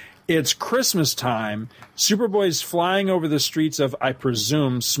Superboy. It's Christmas time. Superboy's flying over the streets of, I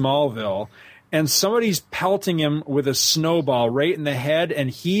presume, Smallville, and somebody's pelting him with a snowball right in the head, and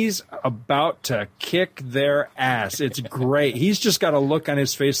he's about to kick their ass. It's great. He's just got a look on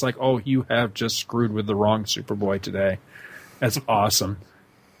his face like, oh, you have just screwed with the wrong Superboy today. That's awesome.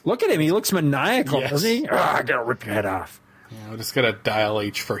 Look at him. He looks maniacal, doesn't he? Oh, I gotta rip your head off. Yeah, I just got to Dial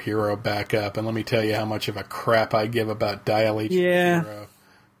H for Hero back up, and let me tell you how much of a crap I give about Dial H for Hero.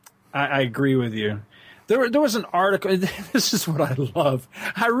 I agree with you. There was an article. This is what I love.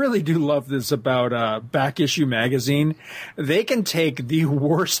 I really do love this about Back Issue Magazine. They can take the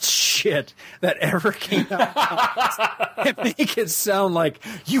worst shit that ever came out and make it sound like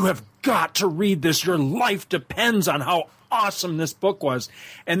you have got to read this. Your life depends on how awesome this book was.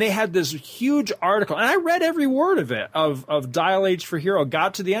 And they had this huge article, and I read every word of it, of Dial H for Hero,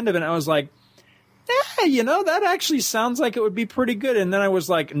 got to the end of it, and I was like, that actually sounds like it would be pretty good. And then I was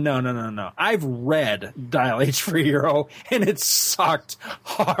like, no. I've read Dial H for Hero, and it sucked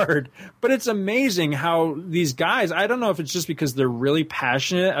hard. But it's amazing how these guys, I don't know if it's just because they're really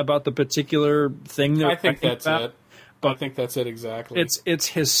passionate about the particular thing they're I think that's about, it. But I think that's it exactly. It's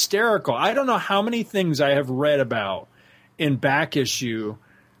hysterical. I don't know how many things I have read about in back issue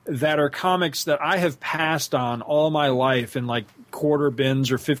that are comics that I have passed on all my life in like quarter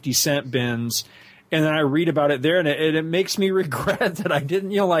bins or 50-cent bins. And then I read about it there, and it makes me regret that I didn't,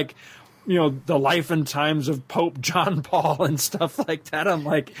 the life and times of Pope John Paul and stuff like that. I'm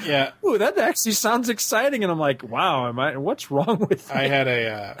like, ooh, that actually sounds exciting. And I'm like, wow, what's wrong with me? I had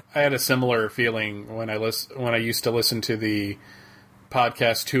a similar feeling when I used to listen to the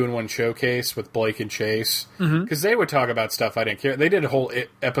podcast 2-in-1 Showcase with Blake and Chase, because they would talk about stuff I didn't care. They did a whole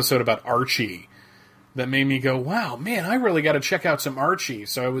episode about Archie that made me go, wow, man, I really got to check out some Archie.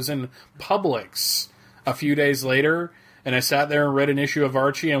 So I was in Publix a few days later, and I sat there and read an issue of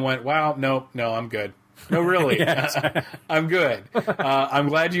Archie and went, wow, no, I'm good. No, really, I'm good. I'm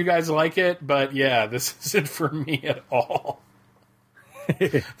glad you guys like it, but yeah, this isn't for me at all.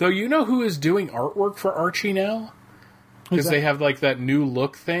 Though, you know who is doing artwork for Archie now? Because they have like that new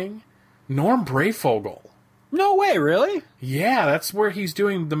look thing? Norm Brayfogle. No way, really? Yeah, that's where he's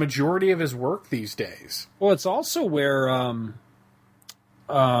doing the majority of his work these days. Well, it's also where, oh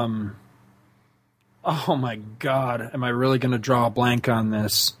my God, am I really going to draw a blank on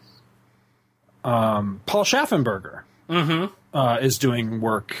this? Paul Schaffenberger is doing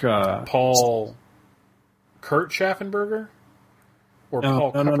work. Kurt Schaffenberger? Or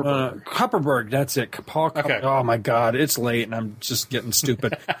Paul Kupperberg? No. Kupperberg, that's it. Okay. Oh my God, it's late and I'm just getting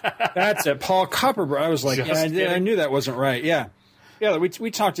stupid. That's it, Paul Kupperberg. I was like, I knew that wasn't right. Yeah.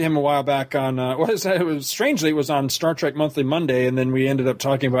 We talked to him a while back on strangely it was on Star Trek Monthly Monday, and then we ended up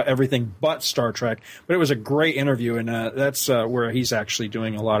talking about everything but Star Trek. But it was a great interview, and that's where he's actually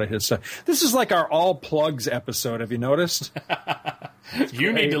doing a lot of his stuff. This is like our all plugs episode. Have you noticed?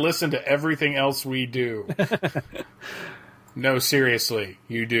 You need to listen to everything else we do. No, seriously,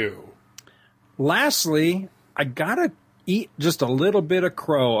 you do. Lastly, I gotta eat just a little bit of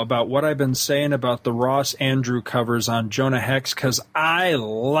crow about what I've been saying about the Ross Andru covers on Jonah Hex, because I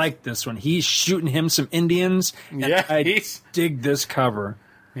like this one. He's shooting him some Indians, and I dig this cover.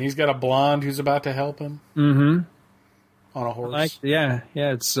 He's got a blonde who's about to help him. On a horse.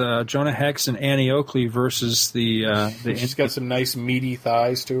 It's Jonah Hex and Annie Oakley versus the She's got some nice meaty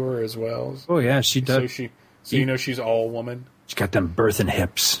thighs to her as well. Oh yeah, she does. So you know she's all woman. She's got them birthing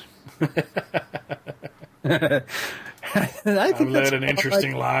hips. I've led an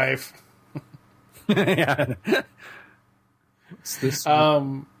interesting life. Yeah. What's this?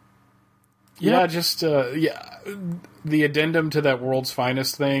 The addendum to that World's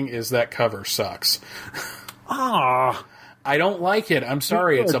Finest thing is that cover sucks. Ah. I don't like it. I'm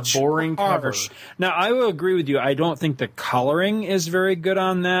sorry. It's a boring cover. Now, I will agree with you. I don't think the coloring is very good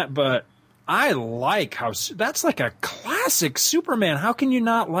on that, but I like how that's like a classic Superman. How can you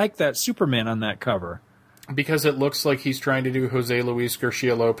not like that Superman on that cover? Because it looks like he's trying to do Jose Luis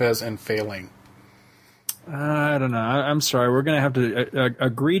Garcia Lopez and failing. I don't know. I'm sorry. We're going to have to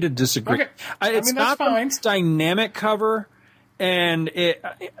agree to disagree. Okay. It's not the most dynamic cover, and it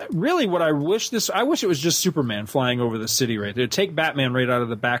really what I wish it was just Superman flying over the city right there. Take Batman right out of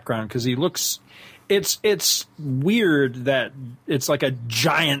the background because he looks. It's weird that it's like a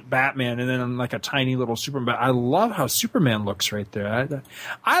giant Batman and then like a tiny little Superman. But I love how Superman looks right there.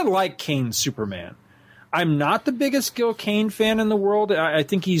 I like Kane's Superman. I'm not the biggest Gil Kane fan in the world. I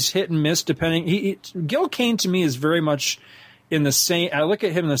think he's hit and miss depending. Gil Kane to me is very much in the same. I look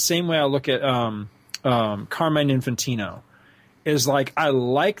at him in the same way I look at Carmine Infantino. Is like I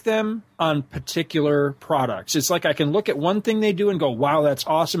like them on particular products. It's like I can look at one thing they do and go, "Wow, that's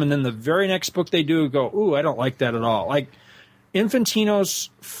awesome," and then the very next book they do go, "Ooh, I don't like that at all." Like Infantino's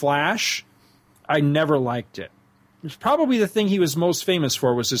Flash, I never liked it. It's probably the thing he was most famous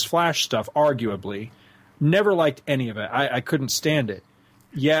for was his Flash stuff, arguably. Never liked any of it. I couldn't stand it.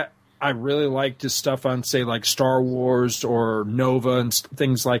 Yet I really liked his stuff on, say, like Star Wars or Nova and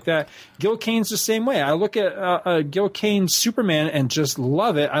things like that. Gil Kane's the same way. I look at Gil Kane's Superman and just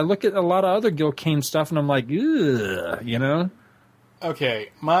love it. I look at a lot of other Gil Kane stuff and I'm like, ugh, you know? Okay,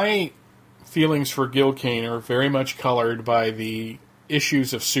 my feelings for Gil Kane are very much colored by the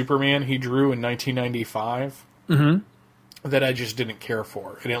issues of Superman he drew in 1995 that I just didn't care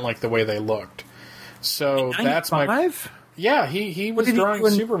for. I didn't like the way they looked. So that's my... Yeah, he was drawing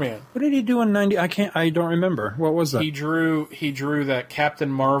Superman. What did he do in 90? I don't remember. What was that? He drew that Captain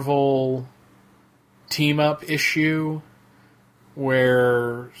Marvel team-up issue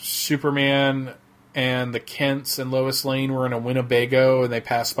where Superman and the Kents and Lois Lane were in a Winnebago and they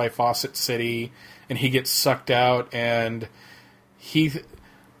passed by Fawcett City and he gets sucked out and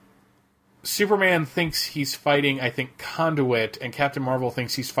Superman thinks he's fighting, I think, Conduit, and Captain Marvel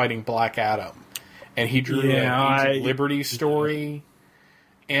thinks he's fighting Black Adam. And he drew an Agent Liberty story.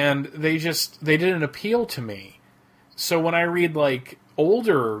 And they didn't appeal to me. So when I read, like,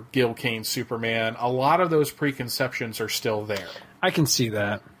 older Gil Kane Superman, a lot of those preconceptions are still there. I can see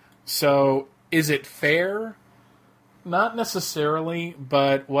that. So, is it fair? Not necessarily,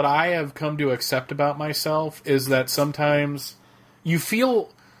 but what I have come to accept about myself is that sometimes you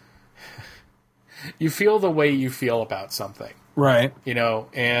feel the way you feel about something. Right. You know,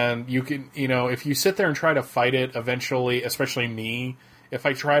 and you can, you know, if you sit there and try to fight it, eventually, especially me, if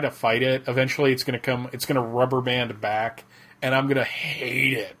I try to fight it, eventually it's going to rubber band back, and I'm going to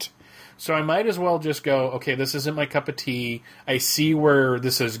hate it. So I might as well just go, okay, this isn't my cup of tea. I see where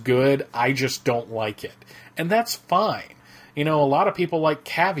this is good. I just don't like it. And that's fine. You know, a lot of people like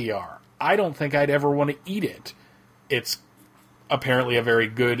caviar. I don't think I'd ever want to eat it. It's apparently a very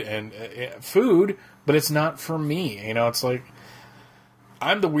good food, but it's not for me. You know, it's like,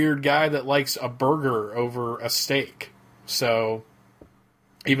 I'm the weird guy that likes a burger over a steak. So,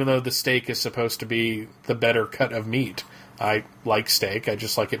 even though the steak is supposed to be the better cut of meat, I like steak. I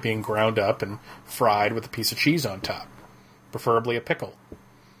just like it being ground up and fried with a piece of cheese on top. Preferably a pickle.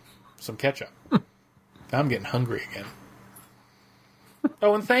 Some ketchup. Now I'm getting hungry again.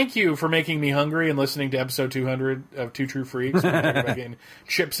 Oh, and thank you for making me hungry and listening to episode 200 of Two True Freaks. We're talking about getting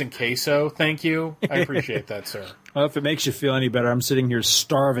chips and queso. Thank you. I appreciate that, sir. Well, if it makes you feel any better, I'm sitting here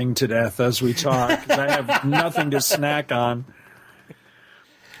starving to death as we talk. I have nothing to snack on.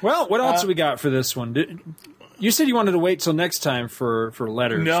 Well, what else we got for this one? You said you wanted to wait till next time for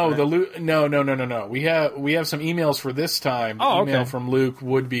letters. No, right? No. We have some emails for this time. The email from Luke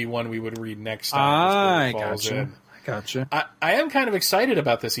would be one we would read next time. Gotcha. I am kind of excited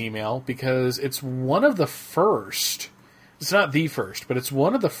about this email because it's one of the first. It's not the first, but it's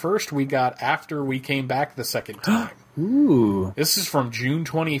one of the first we got after we came back the second time. Ooh. This is from June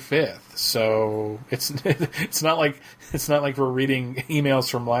 25th, so it's not like we're reading emails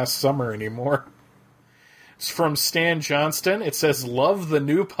from last summer anymore. It's from Stan Johnston. It says, "Love the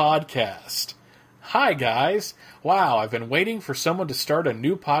new podcast. Hi, guys. Wow, I've been waiting for someone to start a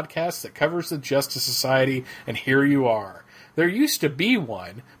new podcast that covers the Justice Society, and here you are. There used to be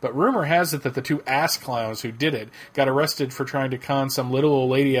one, but rumor has it that the two ass clowns who did it got arrested for trying to con some little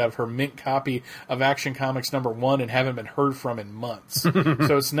old lady out of her mint copy of Action Comics #1 and haven't been heard from in months.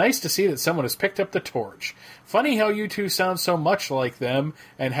 So it's nice to see that someone has picked up the torch. Funny how you two sound so much like them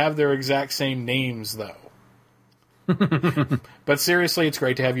and have their exact same names, though. But seriously, it's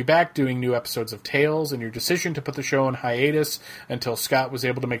great to have you back doing new episodes of Tales, and your decision to put the show on hiatus until Scott was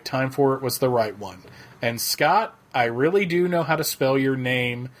able to make time for it was the right one. And Scott, I really do know how to spell your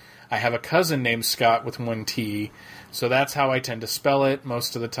name. I have a cousin named Scott with one T, so that's how I tend to spell it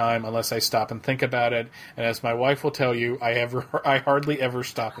most of the time, unless I stop and think about it. And as my wife will tell you, I hardly ever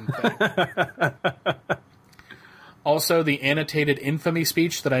stop and think. Also, the annotated infamy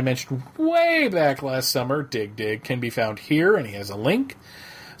speech that I mentioned way back last summer, Dig Dig, can be found here, and he has a link.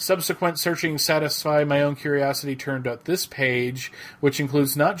 Subsequent searching satisfied my own curiosity turned up this page, which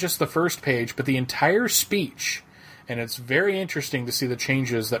includes not just the first page, but the entire speech. And it's very interesting to see the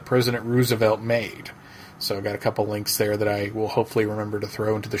changes that President Roosevelt made. So I've got a couple links there that I will hopefully remember to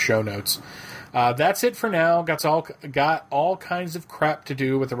throw into the show notes. That's it for now. Got all kinds of crap to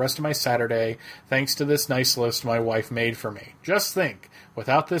do with the rest of my Saturday, thanks to this nice list my wife made for me. Just think,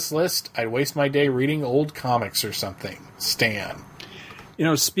 without this list, I'd waste my day reading old comics or something. Stan. You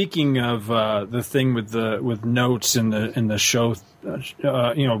know, speaking of the thing with notes in the show,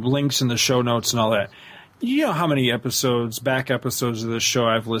 links in the show notes and all that. You know how many back episodes of this show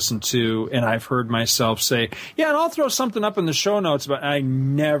I've listened to, and I've heard myself say, "Yeah, and I'll throw something up in the show notes," but I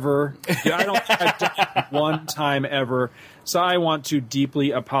don't I've done it one time ever. So I want to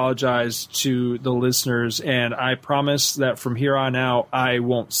deeply apologize to the listeners, and I promise that from here on out, I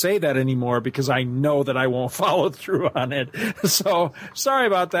won't say that anymore because I know that I won't follow through on it. So sorry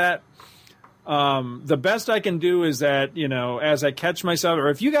about that. The best I can do is that, as I catch myself, or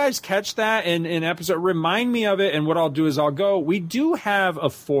if you guys catch that in episode, remind me of it. And what I'll do is we do have a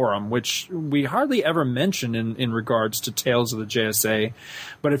forum, which we hardly ever mention in regards to Tales of the JSA.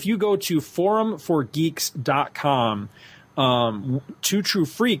 But if you go to forumforgeeks.com, Two True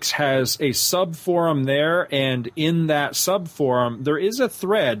Freaks has a sub forum there, and in that sub forum there is a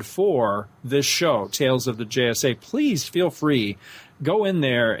thread for this show, Tales of the JSA. Please feel free, go in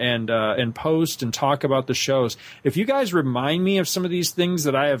there and post and talk about the shows. If you guys remind me of some of these things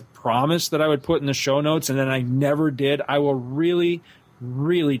that I have promised that I would put in the show notes and then I never did, I will really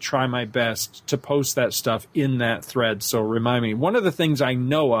try my best to post that stuff in that thread. So remind me. One of the things I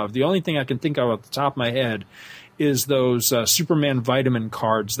know of, the only thing I can think of off the top of my head, is those Superman vitamin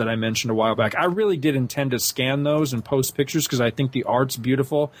cards that I mentioned a while back. I really did intend to scan those and post pictures because I think the art's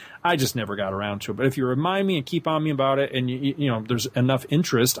beautiful. I just never got around to it. But if you remind me and keep on me about it, and you know there's enough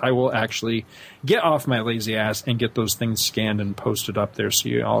interest, I will actually get off my lazy ass and get those things scanned and posted up there so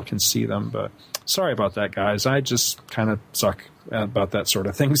you all can see them. But sorry about that, guys. I just kind of suck about that sort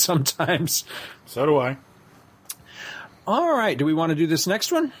of thing sometimes. So do I. All right. Do we want to do this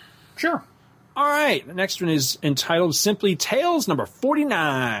next one? Sure. All right, the next one is entitled simply Tales number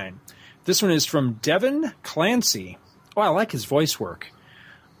 49. This one is from Devin Clancy. Oh, I like his voice work.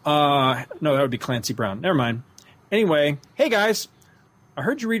 No, that would be Clancy Brown. Never mind. Anyway, hey guys, I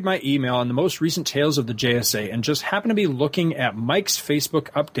heard you read my email on the most recent Tales of the JSA and just happened to be looking at Mike's Facebook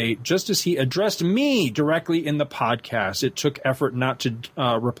update just as he addressed me directly in the podcast. It took effort not to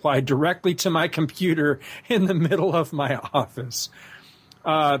reply directly to my computer in the middle of my office.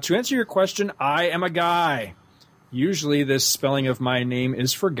 To answer your question, I am a guy. Usually this spelling of my name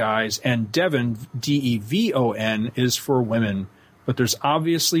is for guys, and Devon, D-E-V-O-N, is for women. But there's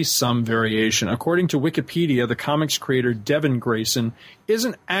obviously some variation. According to Wikipedia, the comics creator Devin Grayson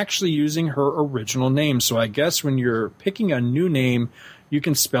isn't actually using her original name, so I guess when you're picking a new name, you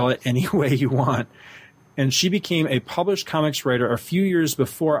can spell it any way you want. And she became a published comics writer a few years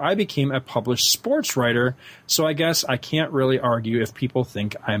before I became a published sports writer, so I guess I can't really argue if people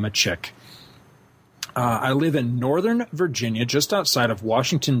think I'm a chick. I live in Northern Virginia, just outside of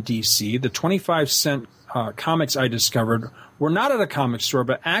Washington, D.C. The 25-cent comics I discovered were not at a comic store,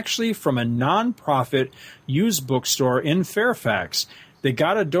 but actually from a non-profit used bookstore in Fairfax. They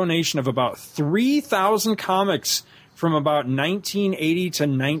got a donation of about 3,000 comics from about 1980 to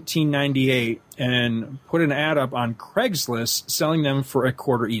 1998 and put an ad up on Craigslist selling them for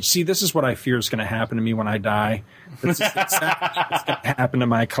 $0.25 each. See, this is what I fear is going to happen to me when I die. It's going to happen to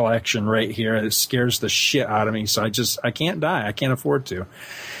my collection right here. It scares the shit out of me. So I can't die. I can't afford to.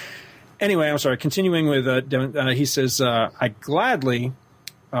 Anyway, I'm sorry. Continuing with, he says, I gladly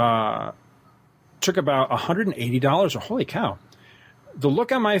took about $180. Holy cow. The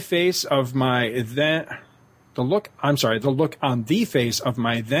look on the face of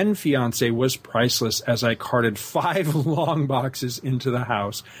my then fiance was priceless as I carted 5 long boxes into the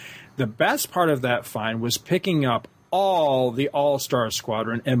house. The best part of that find was picking up all the All-Star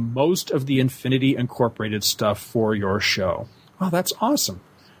Squadron and most of the Infinity Incorporated stuff for your show. Oh, that's awesome.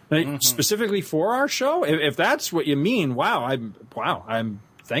 Specifically for our show? If that's what you mean,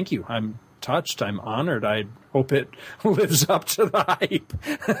 thank you. I'm touched. I'm honored. I hope it lives up to the hype.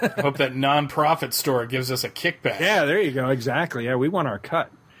 I hope that non-profit store gives us a kickback. Yeah, there you go. Exactly. Yeah, we want our cut.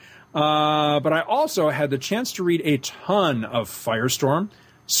 But I also had the chance to read a ton of Firestorm,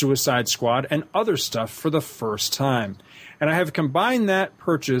 Suicide Squad, and other stuff for the first time. And I have combined that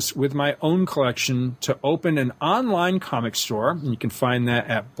purchase with my own collection to open an online comic store. And you can find that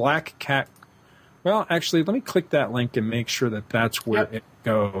at Black Cat. Well, actually, let me click that link and make sure that that's where it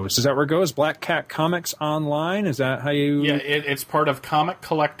goes. Is that where it goes? Black Cat Comics Online? Is that how you... Yeah, it's part of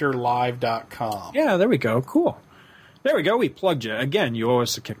ComicCollectorLive.com. Yeah, there we go. Cool. There we go. We plugged you. Again, you owe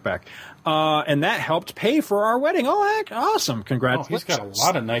us a kickback. And that helped pay for our wedding. Oh, awesome. Congratulations. Oh, he's got a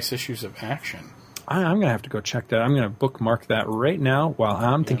lot of nice issues of Action. I'm going to have to go check that. I'm going to bookmark that right now while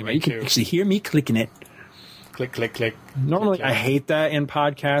I'm thinking about it. You can actually hear me clicking it. Click, click, click. Normally, click, I hate that in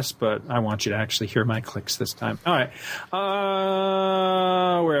podcasts, but I want you to actually hear my clicks this time. All right.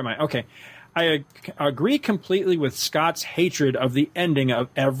 Where am I? Okay. I agree completely with Scott's hatred of the ending of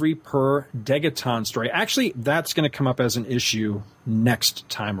every Per Degaton story. Actually, that's going to come up as an issue next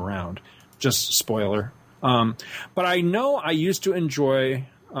time around. Just spoiler. But I know I used to enjoy,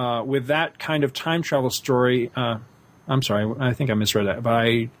 with that kind of time travel story, I'm sorry, I think I misread that,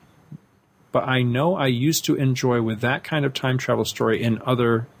 but I know I used to enjoy with that kind of time travel story in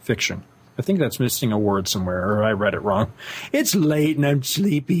other fiction. I think that's missing a word somewhere, or I read it wrong. It's late and I'm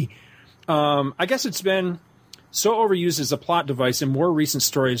sleepy. I guess it's been so overused as a plot device in more recent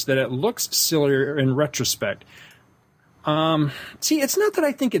stories that it looks sillier in retrospect. See, it's not that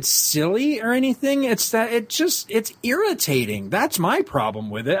I think it's silly or anything. It's that it's irritating. That's my problem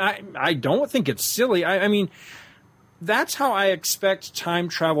with it. I don't think it's silly. I mean, that's how I expect time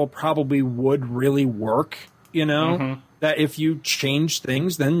travel probably would really work, you know? that if you change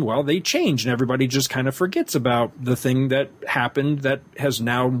things, then, well, they change, and everybody just kind of forgets about the thing that happened that has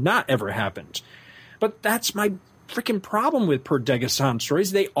now not ever happened. But that's my freaking problem with Per Degasson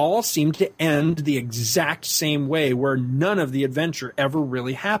stories. They all seem to end the exact same way, where none of the adventure ever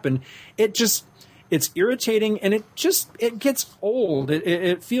really happened. It's irritating, and it gets old.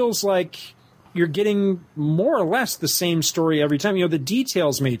 It feels like you're getting more or less the same story every time. The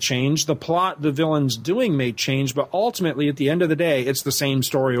details may change, the plot the villain's doing may change, but ultimately, at the end of the day, it's the same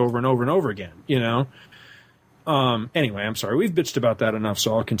story over and over and over again, Anyway, I'm sorry. We've bitched about that enough,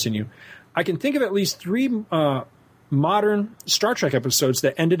 so I'll continue. I can think of at least 3 modern Star Trek episodes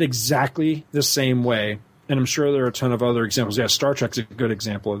that ended exactly the same way. And I'm sure there are a ton of other examples. Yeah, Star Trek's a good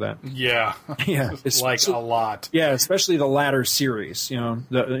example of that. Yeah. Yeah. Like a lot. Yeah, especially the latter series,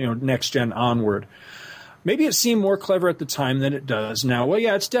 Next Gen onward. Maybe it seemed more clever at the time than it does now. Well,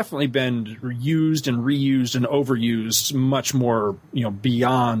 yeah, it's definitely been used and reused and overused much more,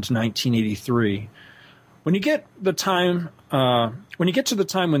 beyond 1983. When you get to the time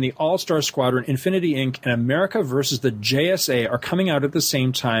when the All-Star Squadron, Infinity Inc., and America versus the JSA are coming out at the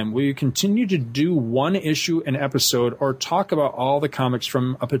same time, will you continue to do one issue an episode or talk about all the comics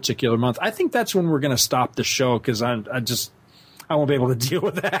from a particular month? I think that's when we're going to stop the show, because I won't be able to deal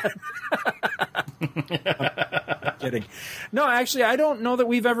with that. I'm kidding. No, actually, I don't know that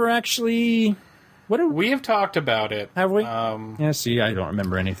we've ever actually... We have talked about it. Have we? Yeah, see, I don't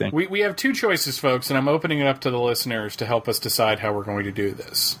remember anything. We have 2 choices, folks, and I'm opening it up to the listeners to help us decide how we're going to do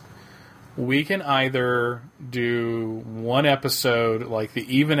this. We can either do one episode, like the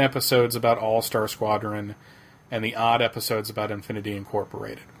even episodes about All-Star Squadron, and the odd episodes about Infinity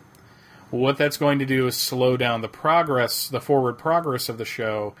Incorporated. What that's going to do is slow down the forward progress of the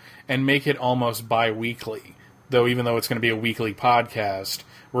show, and make it almost bi-weekly. Even though it's going to be a weekly podcast,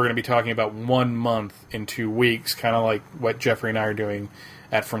 we're going to be talking about 1 month in 2 weeks, kind of like what Jeffrey and I are doing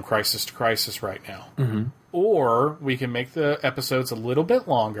at From Crisis to Crisis right now. Mm-hmm. Or we can make the episodes a little bit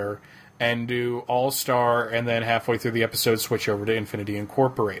longer and do All-Star, and then halfway through the episode switch over to Infinity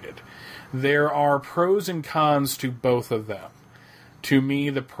Incorporated. There are pros and cons to both of them. To me,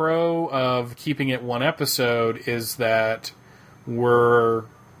 the pro of keeping it one episode is that we're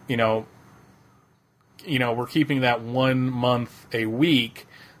keeping that 1 month a week.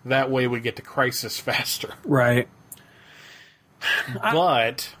 That way we get to Crisis faster. Right.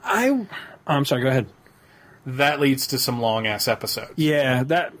 But... I'm sorry, go ahead. That leads to some long-ass episodes. Yeah,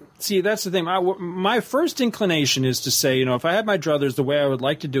 that's the thing. My first inclination is to say, if I had my druthers, the way I would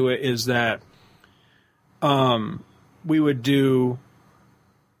like to do it is that we would do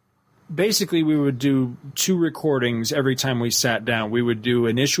 2 recordings every time we sat down. We would do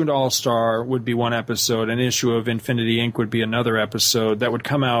an issue of All-Star would be 1 episode, an issue of Infinity Inc. would be another episode that would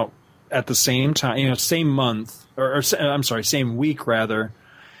come out at the same time, same month, same week rather.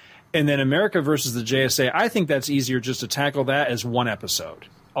 And then America versus the JSA, I think that's easier just to tackle that as 1 episode.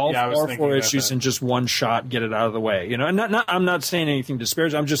 All 4 issues in just 1 shot, get it out of the way. I'm not saying anything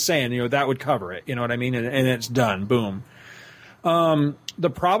disparaging. I'm just saying, that would cover it. You know what I mean? And it's done. Boom. The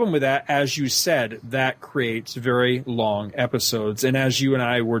problem with that, as you said, that creates very long episodes. And as you and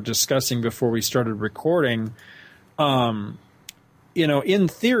I were discussing before we started recording, in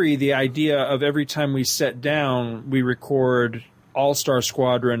theory, the idea of every time we sit down, we record All-Star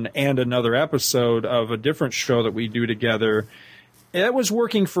Squadron and another episode of a different show that we do together. That was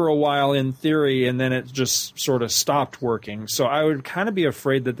working for a while in theory, and then it just sort of stopped working. So I would kind of be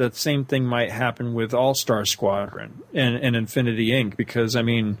afraid that same thing might happen with All-Star Squadron and Infinity Inc. Because,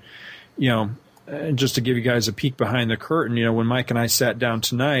 just to give you guys a peek behind the curtain, when Mike and I sat down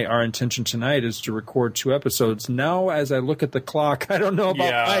tonight, our intention tonight is to record 2 episodes. Now, as I look at the clock, I don't know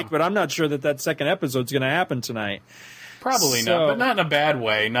about Mike, but I'm not sure that second episode's going to happen tonight. Probably not, but not in a bad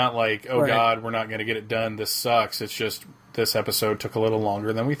way. Not like, oh, right. God, we're not going to get it done. This sucks. It's just this episode took a little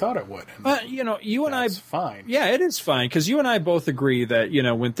longer than we thought it would. You and I... That's fine. Yeah, it is fine, because you and I both agree that,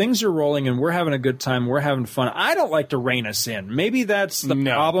 when things are rolling and we're having a good time, we're having fun, I don't like to rein us in. Maybe that's the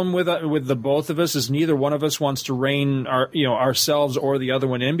problem with the both of us, is neither one of us wants to rein ourselves or the other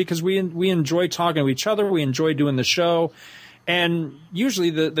one in, because we enjoy talking to each other, we enjoy doing the show, and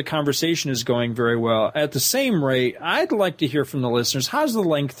usually the conversation is going very well. At the same rate, I'd like to hear from the listeners. How's the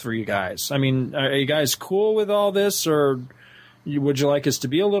length for you guys? I mean, are you guys cool with all this, or would you like us to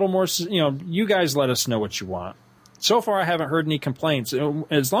be a little more, you guys let us know what you want. So far, I haven't heard any complaints.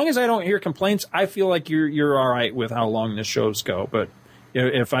 As long as I don't hear complaints, I feel like you're all right with how long the shows go. But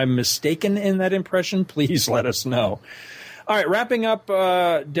if I'm mistaken in that impression, please let us know. All right, wrapping up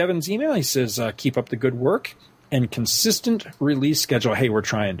Devin's email, he says, keep up the good work and consistent release schedule. Hey, we're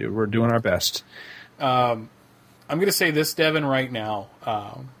trying to. We're doing our best. I I'm going to say this, Devin, right now.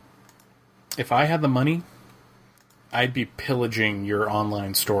 If I had the money, I'd be pillaging your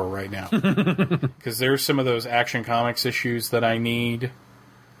online store right now. Because there's some of those Action Comics issues that I need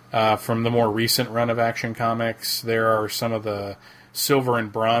from the more recent run of Action Comics. There are some of the Silver and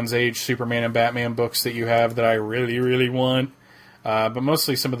Bronze Age Superman and Batman books that you have that I really, really want. But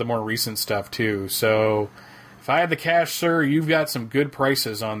mostly some of the more recent stuff, too. So if I had the cash, sir, you've got some good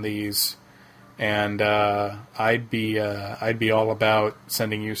prices on these. And I'd be all about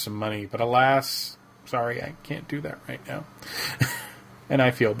sending you some money. But alas, sorry, I can't do that right now. And I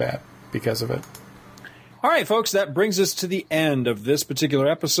feel bad because of it. All right, folks, that brings us to the end of this particular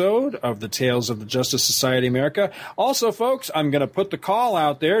episode of the Tales of the Justice Society America. Also, folks, I'm going to put the call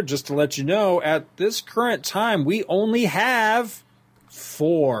out there just to let you know, at this current time, we only have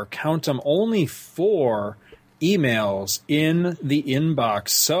 4, count them, only 4 emails in the inbox.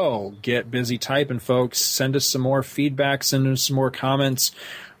 So get busy typing, folks. Send us some more feedback, send us some more comments,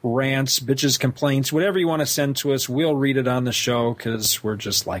 rants, bitches, complaints, whatever you want to send to us. We'll read it on the show because we're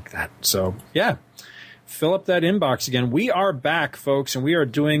just like that. So, yeah. Fill up that inbox again. We are back, folks, and we are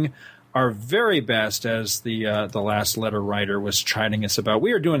doing our very best, as the last letter writer was chiding us about.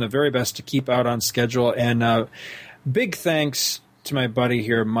 We are doing the very best to keep out on schedule. And big thanks to my buddy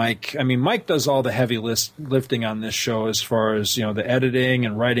here, Mike. I mean, Mike does all the heavy lifting on this show as far as, you know, the editing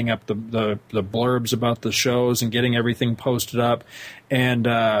and writing up the blurbs about the shows and getting everything posted up. And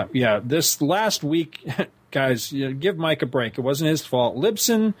yeah, this last week, guys, give Mike a break. It wasn't his fault.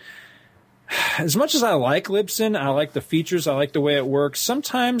 Libsyn. As much as I like Libsyn, I like the features, I like the way it works,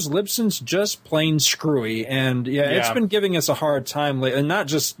 sometimes Libsyn's just plain screwy. And yeah, it's been giving us a hard time lately. And not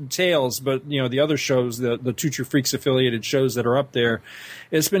just Tales, but you know, the other shows, the Two True Freaks affiliated shows that are up there.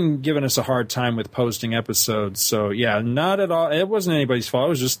 It's been giving us a hard time with posting episodes. So yeah, not at all. It wasn't anybody's fault. It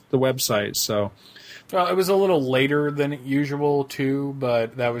was just the website. So well, it was a little later than usual too,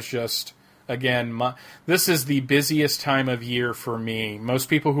 but that was just... Again, this is the busiest time of year for me. Most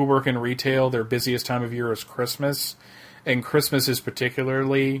people who work in retail, their busiest time of year is Christmas. And Christmas is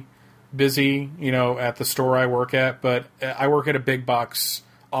particularly busy, you know, at the store I work at. But I work at a big box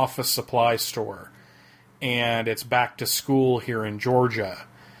office supply store. And it's back to school here in Georgia.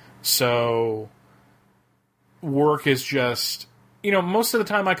 So work is just... You know, most of the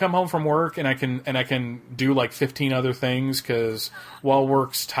time I come home from work and I can do like 15 other things because while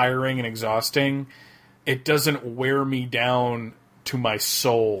work's tiring and exhausting, it doesn't wear me down to my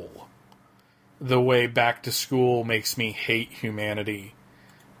soul the way back to school makes me hate humanity.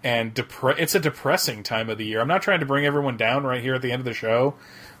 And it's a depressing time of the year. I'm not trying to bring everyone down right here at the end of the show,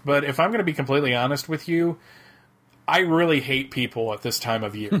 but if I'm going to be completely honest with you, I really hate people at this time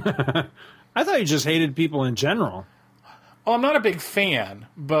of year. I thought you just hated people in general. Oh, I'm not a big fan,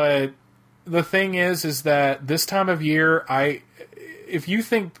 but the thing is that this time of year, if you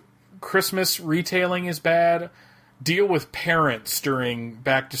think Christmas retailing is bad, deal with parents during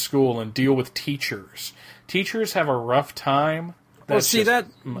back to school and deal with teachers. Teachers have a rough time. Well, see, that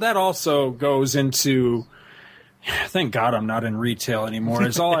also goes into... Thank God I'm not in retail anymore.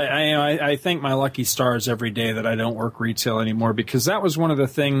 It's all I thank my lucky stars every day that I don't work retail anymore, because that was one of the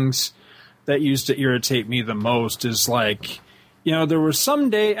things that used to irritate me the most. Is like, you know, there were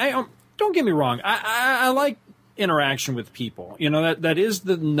some day. Don't get me wrong. I like interaction with people. You know, that is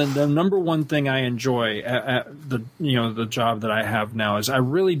the number one thing I enjoy at the job that I have now. Is I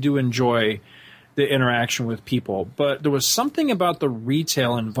really do enjoy the interaction with people. But there was something about the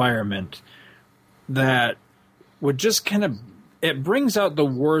retail environment that would just kind of, it brings out the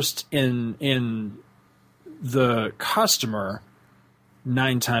worst in the customer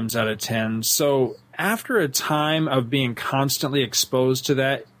 9 times out of 10. So after a time of being constantly exposed to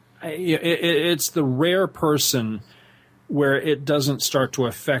that, it's the rare person where it doesn't start to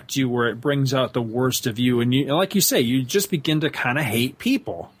affect you, where it brings out the worst of you. And you, like you say, you just begin to kind of hate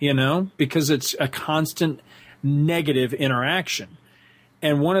people, you know, because it's a constant negative interaction.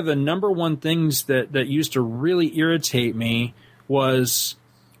 And one of the number one things that used to really irritate me was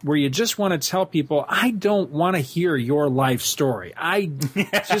where you just want to tell people, I don't want to hear your life story. I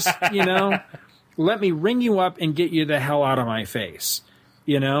just, you know, let me ring you up and get you the hell out of my face,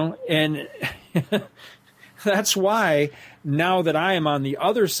 you know? And that's why now that I am on the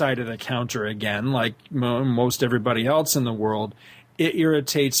other side of the counter again, like most everybody else in the world, it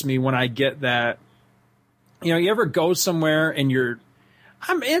irritates me when I get that. You know, you ever go somewhere and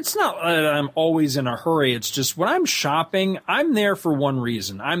it's not that I'm always in a hurry. It's just when I'm shopping, I'm there for one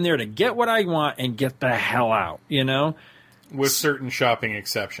reason. I'm there to get what I want and get the hell out, you know? With certain shopping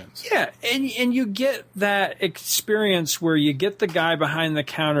exceptions. Yeah, and you get that experience where you get the guy behind the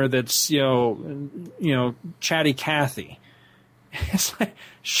counter that's, chatty Cathy. It's like,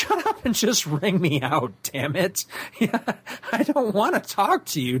 shut up and just ring me out, damn it. Yeah, I don't want to talk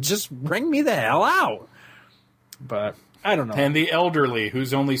to you. Just ring me the hell out. But I don't know. And the elderly,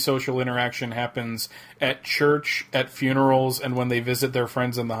 whose only social interaction happens at church, at funerals, and when they visit their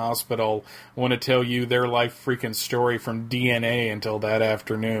friends in the hospital, want to tell you their life freaking story from DNA until that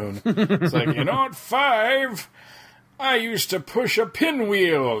afternoon. It's like, at 5, I used to push a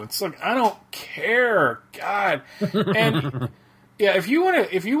pinwheel. It's like, I don't care. God. And yeah, if you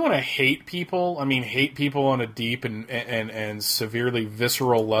want to hate people, hate people on a deep and severely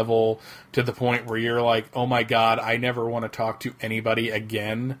visceral level to the point where you're like, oh my God, I never want to talk to anybody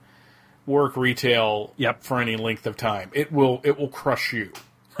again. Work retail for any length of time. It will crush you.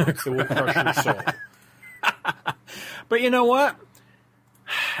 It will crush your soul. But you know what?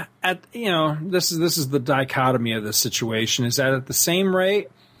 This is the dichotomy of the situation, is that at the same rate,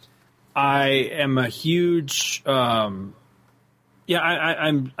 I am a huge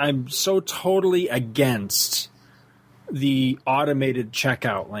I'm so totally against the automated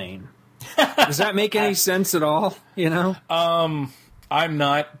checkout lane. Does that make any sense at all? I'm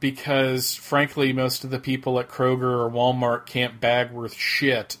not, because frankly, most of the people at Kroger or Walmart can't bag worth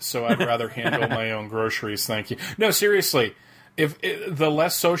shit, so I'd rather handle my own groceries. Thank you. No, seriously. The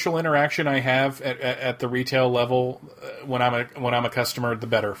less social interaction I have at the retail level when I'm a customer, the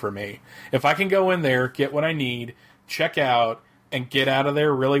better for me. If I can go in there, get what I need, check out, and get out of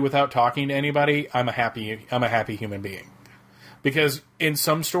there really without talking to anybody, I'm a happy human being. Because in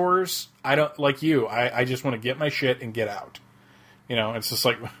some stores, I don't, like you, I just want to get my shit and get out. It's just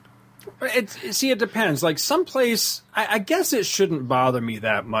like... it depends. Like, some place, I guess it shouldn't bother me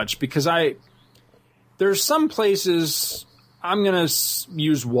that much, because there's some places... I'm going to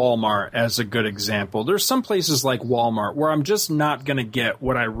use Walmart as a good example. There's some places like Walmart where I'm just not going to get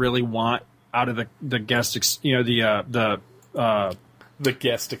what I really want out of the guest, the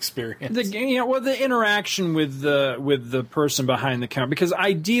guest experience. The interaction with the person behind the counter. Because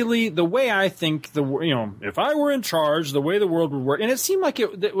ideally, the way I think if I were in charge, the way the world would work, and it seemed like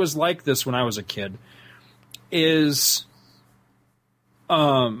it was like this when I was a kid, is,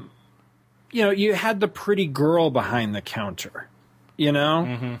 you had the pretty girl behind the counter,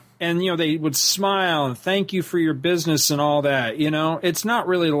 Mm-hmm. and, they would smile and thank you for your business and all that, It's not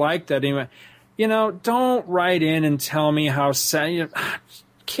really like that anyway. Don't write in and tell me how sad,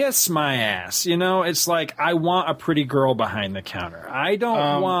 kiss my ass, It's like, I want a pretty girl behind the counter. I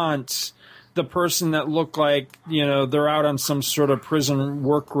don't want the person that looked like, they're out on some sort of prison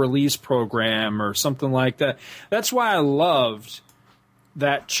work release program or something like that. That's why I loved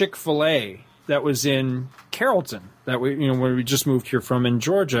that Chick-fil-A that was in Carrollton, that where we just moved here from in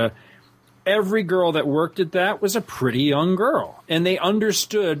Georgia. Every girl that worked at that was a pretty young girl, and they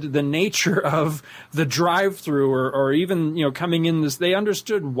understood the nature of the drive-through, or even coming in this. They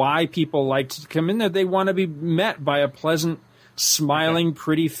understood why people like to come in there. They want to be met by a pleasant, smiling,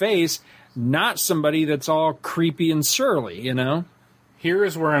 pretty face, not somebody that's all creepy and surly. Here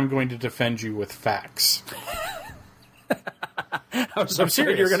is where I'm going to defend you with facts. I'm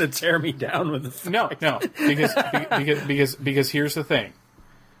serious. You're going to tear me down with the facts. No, because here's the thing.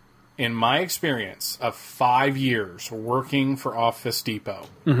 In my experience of 5 years working for Office Depot,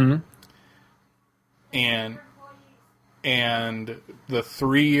 mm-hmm. and the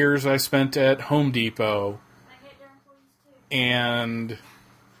 3 years I spent at Home Depot, and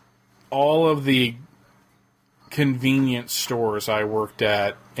all of the convenience stores I worked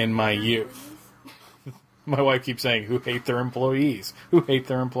at in my youth. My wife keeps saying, who hate their employees? Who hate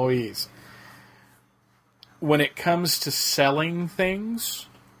their employees? When it comes to selling things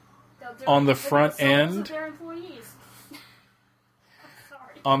on the front end,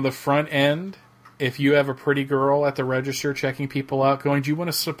 if you have a pretty girl at the register checking people out, going, do you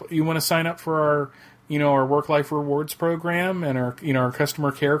want to sign up for our work life rewards program and our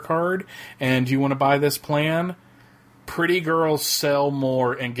customer care card, and do you want to buy this plan? Pretty girls sell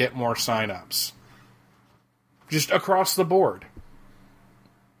more and get more sign-ups. Just across the board.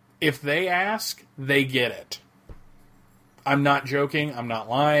 If they ask, they get it. I'm not joking. I'm not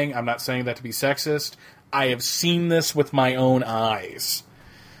lying. I'm not saying that to be sexist. I have seen this with my own eyes.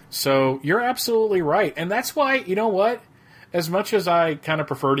 So you're absolutely right. And that's why, you know what? As much as I kind of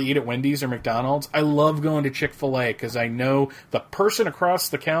prefer to eat at Wendy's or McDonald's, I love going to Chick-fil-A because I know the person across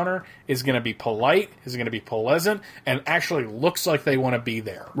the counter is going to be polite, is going to be pleasant, and actually looks like they want to be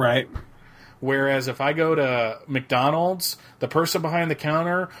there. Right. Whereas if I go to McDonald's, the person behind the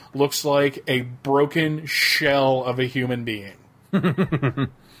counter looks like a broken shell of a human being.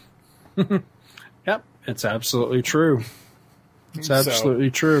 Yep, it's absolutely true. It's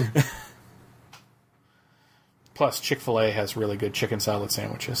absolutely true. Plus, Chick-fil-A has really good chicken salad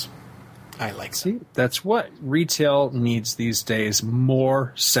sandwiches. I like See, that's what retail needs these days,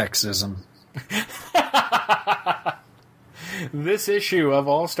 more sexism. This issue of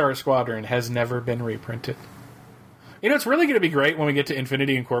All-Star Squadron has never been reprinted. You know, it's really going to be great when we get to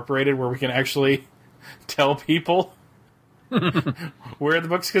Infinity Incorporated, where we can actually tell people where the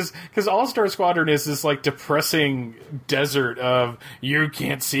books... Because All-Star Squadron is this, like, depressing desert of, you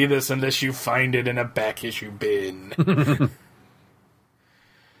can't see this unless you find it in a back issue bin.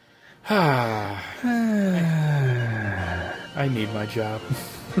 I need my job.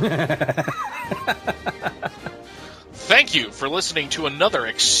 Thank you for listening to another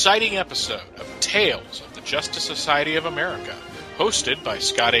exciting episode of Tales of the Justice Society of America, hosted by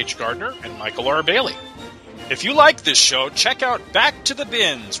Scott H. Gardner and Michael R. Bailey. If you like this show, check out Back to the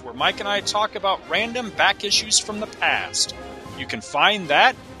Bins, where Mike and I talk about random back issues from the past. You can find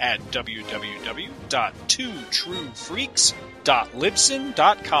that at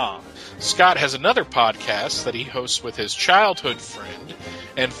www.twotruefreaks.libsyn.com. Scott has another podcast that he hosts with his childhood friend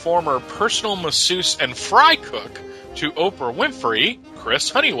and former personal masseuse and fry cook to Oprah Winfrey, Chris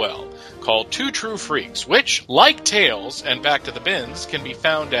Honeywell, called Two True Freaks, which, like Tales and Back to the Bins, can be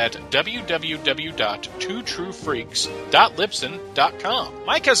found at www.twotruefreaks.libsyn.com.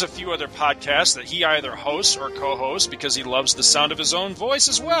 Mike has a few other podcasts that he either hosts or co-hosts because he loves the sound of his own voice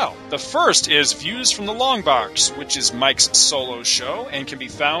as well. The first is Views from the Long Box, which is Mike's solo show and can be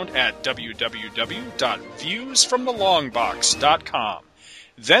found at www.viewsfromthelongbox.com.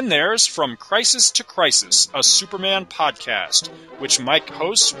 Then there's From Crisis to Crisis, a Superman podcast, which Mike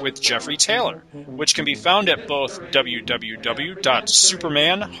hosts with Jeffrey Taylor, which can be found at both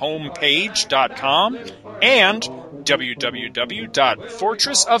www.supermanhomepage.com and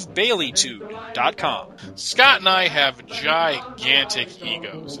www.fortressofbaileytude.com. Scott and I have gigantic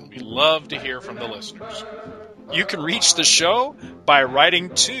egos, and we love to hear from the listeners. You can reach the show by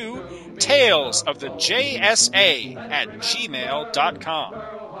writing to talesofthejsa@gmail.com.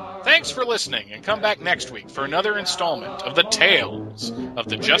 Thanks for listening, and come back next week for another installment of the Tales of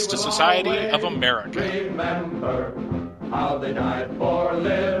the Justice Society of America. Remember how they died for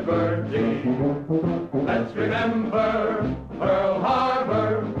liberty. Let's remember Pearl Harbor.